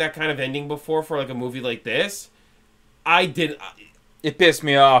never seen that kind of ending before for like a movie like this. It pissed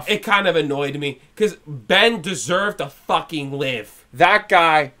me off. It kind of annoyed me because Ben deserved to fucking live. That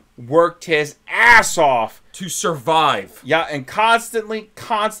guy worked his ass off to survive. Yeah, and constantly,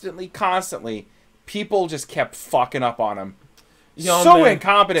 people just kept fucking up on him. Yo, so man.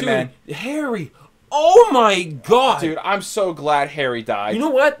 incompetent, Dude, man. Harry. Oh my god. Dude, I'm so glad Harry died. You know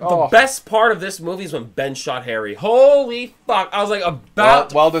what? The best part of this movie is when Ben shot Harry. Holy fuck. I was like,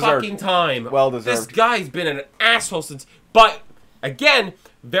 about fucking time. Well deserved. This guy's been an asshole since... But, again,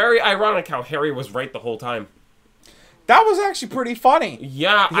 very ironic how Harry was right the whole time. That was actually pretty funny.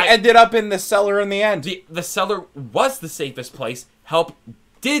 Yeah. He ended up in the cellar in the end. The cellar was the safest place. Help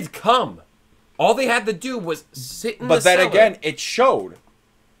did come. All they had to do was sit in the cellar. But then again, it showed.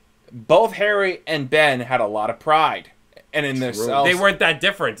 Both Harry and Ben had a lot of pride. And in their cells. They weren't that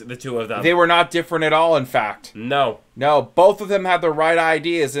different, the two of them. They were not different at all, in fact. No. No, both of them had the right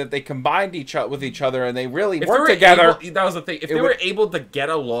ideas. That they combined with each other and they really worked together. That was the thing. If they were able to get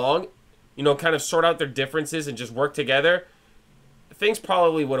along... You know, kind of sort out their differences and just work together, things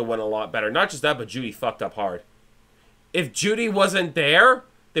probably would have went a lot better. Not just that, but Judy fucked up hard. If Judy wasn't there,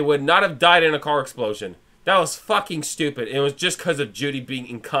 they would not have died in a car explosion. That was fucking stupid. It was just because of Judy being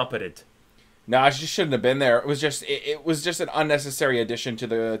incompetent. No, she shouldn't have been there. It was just an unnecessary addition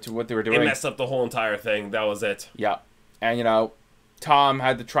to what they were doing. It messed up the whole entire thing. That was it. Yeah, and you know, Tom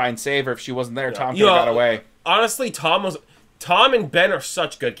had to try and save her. If she wasn't there, Tom could have got away. Honestly, Tom and Ben are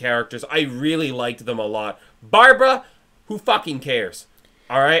such good characters. I really liked them a lot. Barbara, who fucking cares?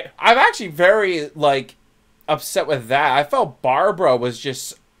 All right? I'm actually very, like, upset with that. I felt Barbara was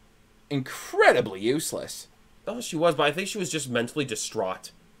just incredibly useless. Oh, she was, but I think she was just mentally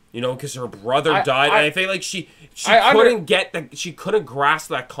distraught. You know, because her brother died, and I think, like, she couldn't grasp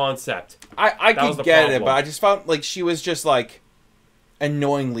that concept. I could get it, but I just felt like she was just, like,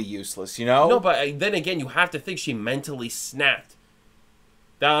 annoyingly useless, you know? No, but then again, you have to think she mentally snapped.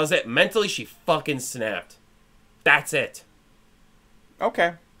 That was it. Mentally, she fucking snapped. That's it.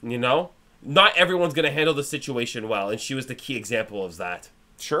 Okay. You know? Not everyone's going to handle the situation well, and she was the key example of that.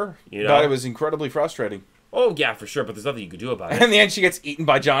 Sure. You know? But it was incredibly frustrating. Oh, yeah, for sure, but there's nothing you could do about it. And in the end, she gets eaten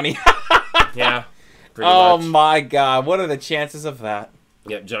by Johnny. Yeah. Oh much. my god, what are the chances of that?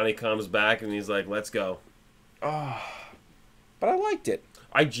 Yep, Johnny comes back and he's like, let's go. Oh, but I liked it.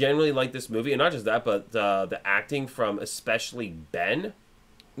 I genuinely like this movie, and not just that, but the acting from especially Ben.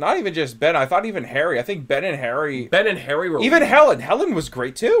 Not even just Ben. I thought even Harry. I think Ben and Harry were even Helen. Helen was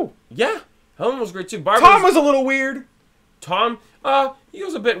great too. Yeah, Helen was great too. Tom was a little weird. Tom, he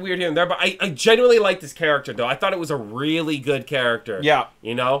was a bit weird here and there, but I genuinely liked his character though. I thought it was a really good character. Yeah,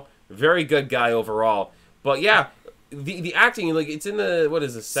 you know, very good guy overall. But yeah, the acting, like, it's in the, what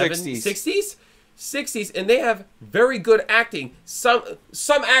is it, 60s, and they have very good acting. Some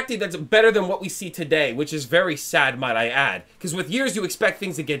acting that's better than what we see today, which is very sad, might I add. Because with years, you expect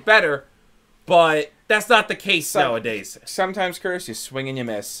things to get better, but that's not the case nowadays. Sometimes, Curtis, you swing and you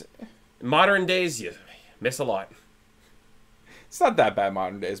miss. In modern days, you miss a lot. It's not that bad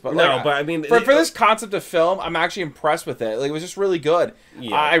modern days, but no, but I mean, for this concept of film, I'm actually impressed with it. Like, it was just really good.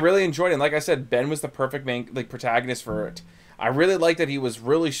 Yeah. I really enjoyed it. And like I said, Ben was the perfect main protagonist for it. I really liked that he was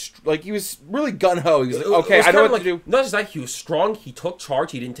really gun ho. He was like, okay, I know what to do. Not just that, he was strong. He took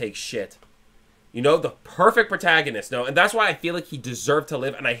charge. He didn't take shit. You know, the perfect protagonist. No, and that's why I feel like he deserved to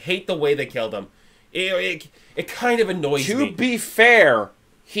live. And I hate the way they killed him. It kind of annoys me. To be fair,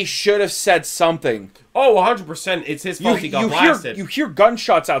 he should have said something. Oh, 100%. It's his fault he got blasted. You hear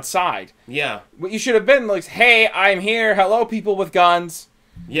gunshots outside. Yeah. What you should have been like, hey, I'm here. Hello, people with guns.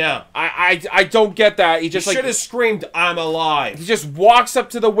 Yeah. I don't get that. He just should have screamed, I'm alive. He just walks up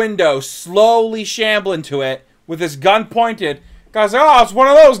to the window, slowly shambling to it, with his gun pointed. Guys, oh, it's one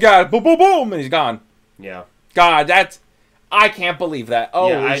of those guys. Boom, boom, boom. And he's gone. Yeah. God, I can't believe that. Oh,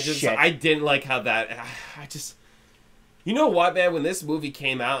 yeah, shit. I didn't like how that... You know what, man? When this movie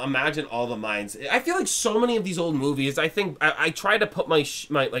came out, imagine all the minds. I feel like so many of these old movies, I think... I try to put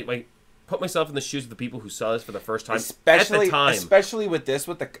put myself in the shoes of the people who saw this for the first time at the time. Especially with this,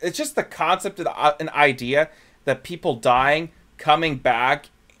 it's just the concept of an idea that people dying, coming back,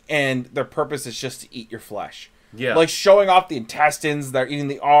 and their purpose is just to eat your flesh. Yeah. Like showing off the intestines, they're eating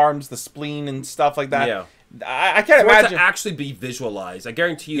the arms, the spleen, and stuff like that. Yeah. I can't imagine. To actually be visualized. I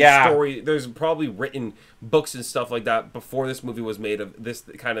guarantee you there's probably written books and stuff like that before this movie was made of this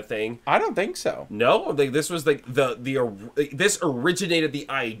kind of thing. I don't think so. No? Like, this was like this originated the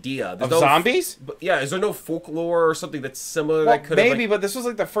idea. Of zombies? Yeah, is there no folklore or something that's similar Well, that could maybe, but this was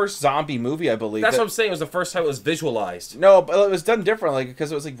like the first zombie movie, I believe. That's what I'm saying. It was the first time it was visualized. No, but it was done differently because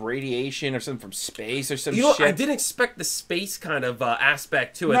it was like radiation or something from space or some shit. I didn't expect the space kind of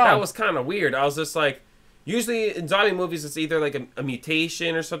aspect to it. No. That was kind of weird. I was just like... Usually in zombie movies, it's either like a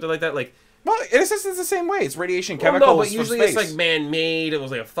mutation or something like that. Like, well, in a sense, it's the same way. It's radiation chemicals. No, but usually it's like man-made. It was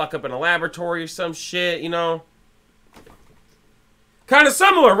like a fuck up in a laboratory or some shit. You know, kind of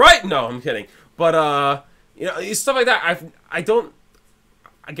similar, right? No, I'm kidding. But you know, stuff like that. I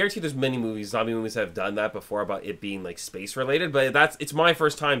guarantee there's many zombie movies that have done that before about it being like space related. But it's my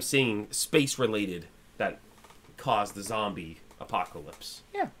first time seeing space related that caused the zombie apocalypse.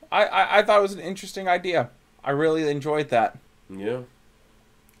 Yeah, I thought it was an interesting idea. I really enjoyed that. Yeah.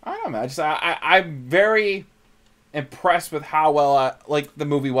 I don't know, man. I'm very impressed with how well like the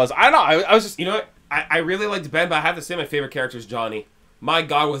movie was. I don't know. I was just, you know what? I really liked Ben, but I have to say my favorite character is Johnny. My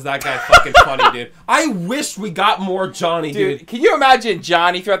God, was that guy fucking funny, dude. I wish we got more Johnny, dude. Can you imagine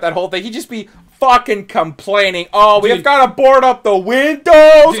Johnny throughout that whole thing? He'd just be fucking complaining. Oh, we've got to board up the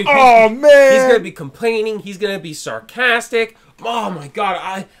windows. Dude, oh, man. He's going to be complaining. He's going to be sarcastic. Oh, my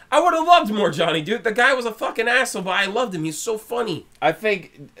God. I would have loved more Johnny, dude. The guy was a fucking asshole, but I loved him. He's so funny. I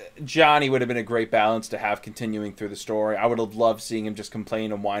think Johnny would have been a great balance to have continuing through the story. I would have loved seeing him just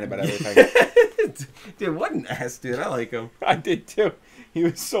complain and whine about everything. Dude, what an ass, dude. I like him. I did, too. He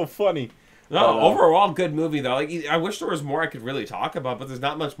was so funny. No, overall good movie though. Like, I wish there was more I could really talk about, but there's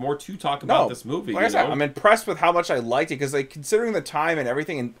not much more to talk about this movie. Like I said, I'm impressed with how much I liked it because, like, considering the time and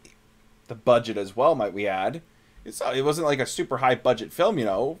everything and the budget as well, might we add, it wasn't like a super high budget film, you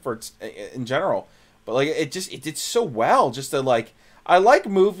know, in general. But like it did so well. Just to like, I like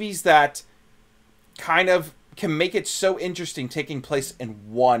movies that kind of can make it so interesting, taking place in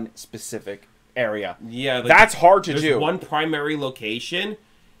one specific area. Yeah, like, that's hard to do. There's one primary location.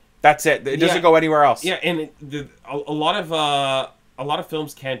 That's it. It doesn't go anywhere else. Yeah, and a lot of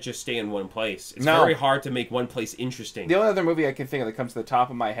films can't just stay in one place. It's very hard to make one place interesting. The only other movie I can think of that comes to the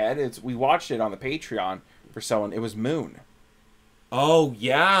top of my head is we watched it on the Patreon for someone. It was Moon. Oh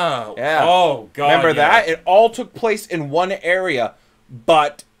yeah. Yeah. Oh God. Remember that? It all took place in one area,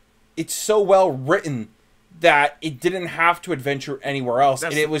 but it's so well written that it didn't have to adventure anywhere else,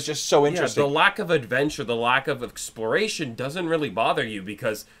 and it was just so interesting. Yeah, the lack of adventure, the lack of exploration doesn't really bother you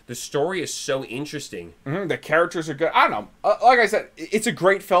because the story is so interesting. The characters are good. I don't know. Like I said, it's a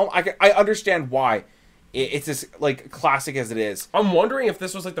great film. I understand why it's as like classic as it is. I'm wondering if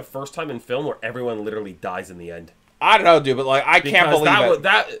this was like the first time in film where everyone literally dies in the end. I don't know, dude, but like I can't believe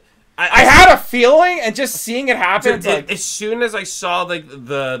it. I had a feeling, and just seeing it happen. Dude, like, as soon as I saw like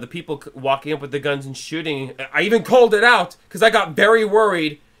the people walking up with the guns and shooting, I even called it out because I got very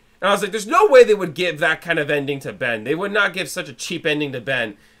worried, and I was like, "There's no way they would give that kind of ending to Ben. They would not give such a cheap ending to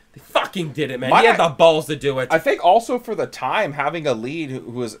Ben." They fucking did it, man. He had the balls to do it. I think also for the time, having a lead who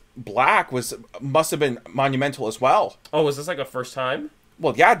was black must have been monumental as well. Oh, was this like a first time?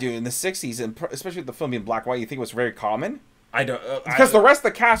 Well, yeah, dude. In the '60s, and especially with the film being black and white, you think it was very common. I don't because the rest of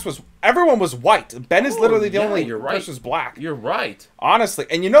the cast everyone was white. Ben is literally the only person who's black. You're right, honestly.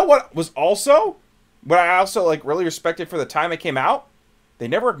 And you know what was also what I also like really respected for the time it came out? They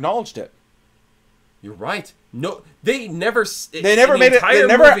never acknowledged it. You're right. No, they never made it.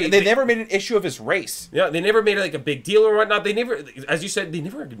 They never made an issue of his race. Yeah, they never made it like a big deal or whatnot. They never, as you said, they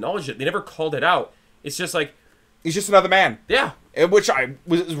never acknowledged it. They never called it out. It's just like he's just another man. Yeah, which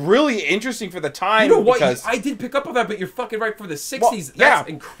was really interesting for the time. You know what? Because I did pick up on that, but you're fucking right. For the '60s, that's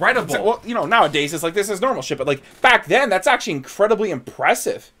incredible. Well, you know, nowadays it's like this is normal shit, but like back then, that's actually incredibly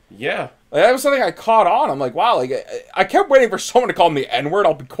impressive. Yeah, like, that was something I caught on. I'm like, wow, like I kept waiting for someone to call me the N-word.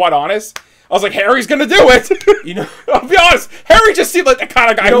 I'll be quite honest. I was like, Harry's gonna do it. You know, I'll be honest. Harry just seemed like the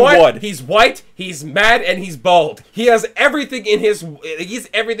kind of guy who would. He's white, he's mad, and he's bald. He has everything in his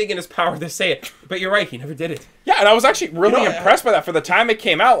power to say it. But you're right, he never did it. Yeah, and I was actually really impressed by that for the time it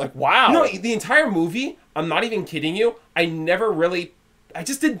came out. Like, wow. You know, the entire movie, I'm not even kidding you. I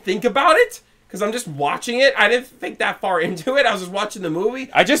just didn't think about it. Because I'm just watching it. I didn't think that far into it. I was just watching the movie.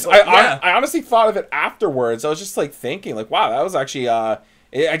 I honestly thought of it afterwards. I was just like thinking, like, wow, that was actually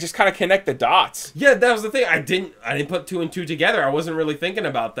I just kind of connect the dots. Yeah, that was the thing. I didn't put two and two together. I wasn't really thinking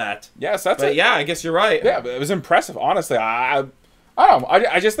about that. Yes, that's it. Yeah, I guess you're right. Yeah, but it was impressive. Honestly, I don't know.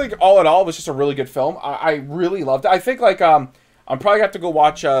 I just think all in all, it was just a really good film. I really loved it. I think like I'm probably gonna have to go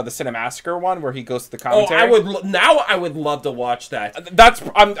watch the Cinemassacre one where he goes to the commentary. I would love to watch that.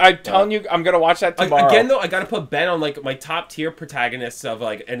 I'm telling you, I'm gonna watch that tomorrow. Again, though, I gotta put Ben on like my top tier protagonists of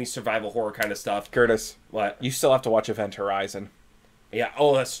like any survival horror kind of stuff. Curtis, what? You still have to watch Event Horizon. Yeah.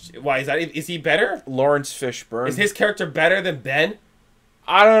 Oh, that's why is he better? Lawrence Fishburne. Is his character better than Ben?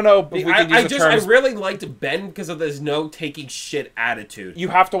 I don't know. But I really liked Ben because of his no taking shit attitude. You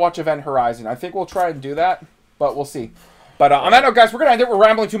have to watch Event Horizon. I think we'll try and do that, but we'll see. But on that note, guys, we're gonna end it. We're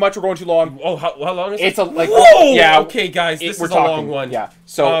rambling too much. We're going too long. Oh, how long is it? It's Whoa! Yeah. Okay, guys, this is a long one. Yeah.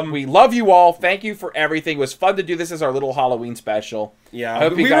 So we love you all. Thank you for everything. It was fun to do this as our little Halloween special. Yeah. I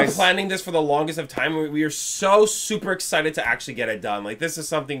hope we were planning this for the longest of time. We are so super excited to actually get it done. Like this is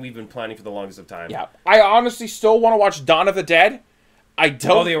something we've been planning for the longest of time. Yeah. I honestly still want to watch Dawn of the Dead. I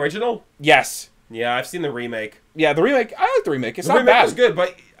don't. Oh, the original? Yes. Yeah, I've seen the remake. Yeah, the remake. I like the remake. It's not bad. The remake was good,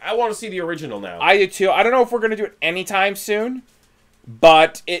 but I want to see the original now. I do too. I don't know if we're gonna do it anytime soon.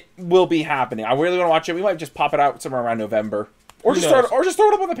 But it will be happening. I really want to watch it. We might just pop it out somewhere around November, or just throw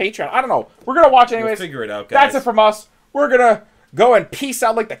it up on the Patreon. I don't know. We're gonna watch it anyways. We'll figure it out, guys. That's it from us. We're gonna go and peace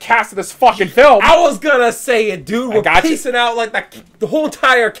out like the cast of this fucking film. I was gonna say it, dude. We're peacing out like the whole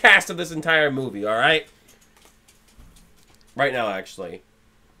entire cast of this entire movie. All right. Right now, actually.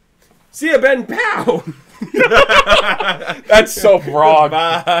 See ya, Ben. Pow. That's so broad.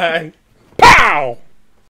 Bye. Pow.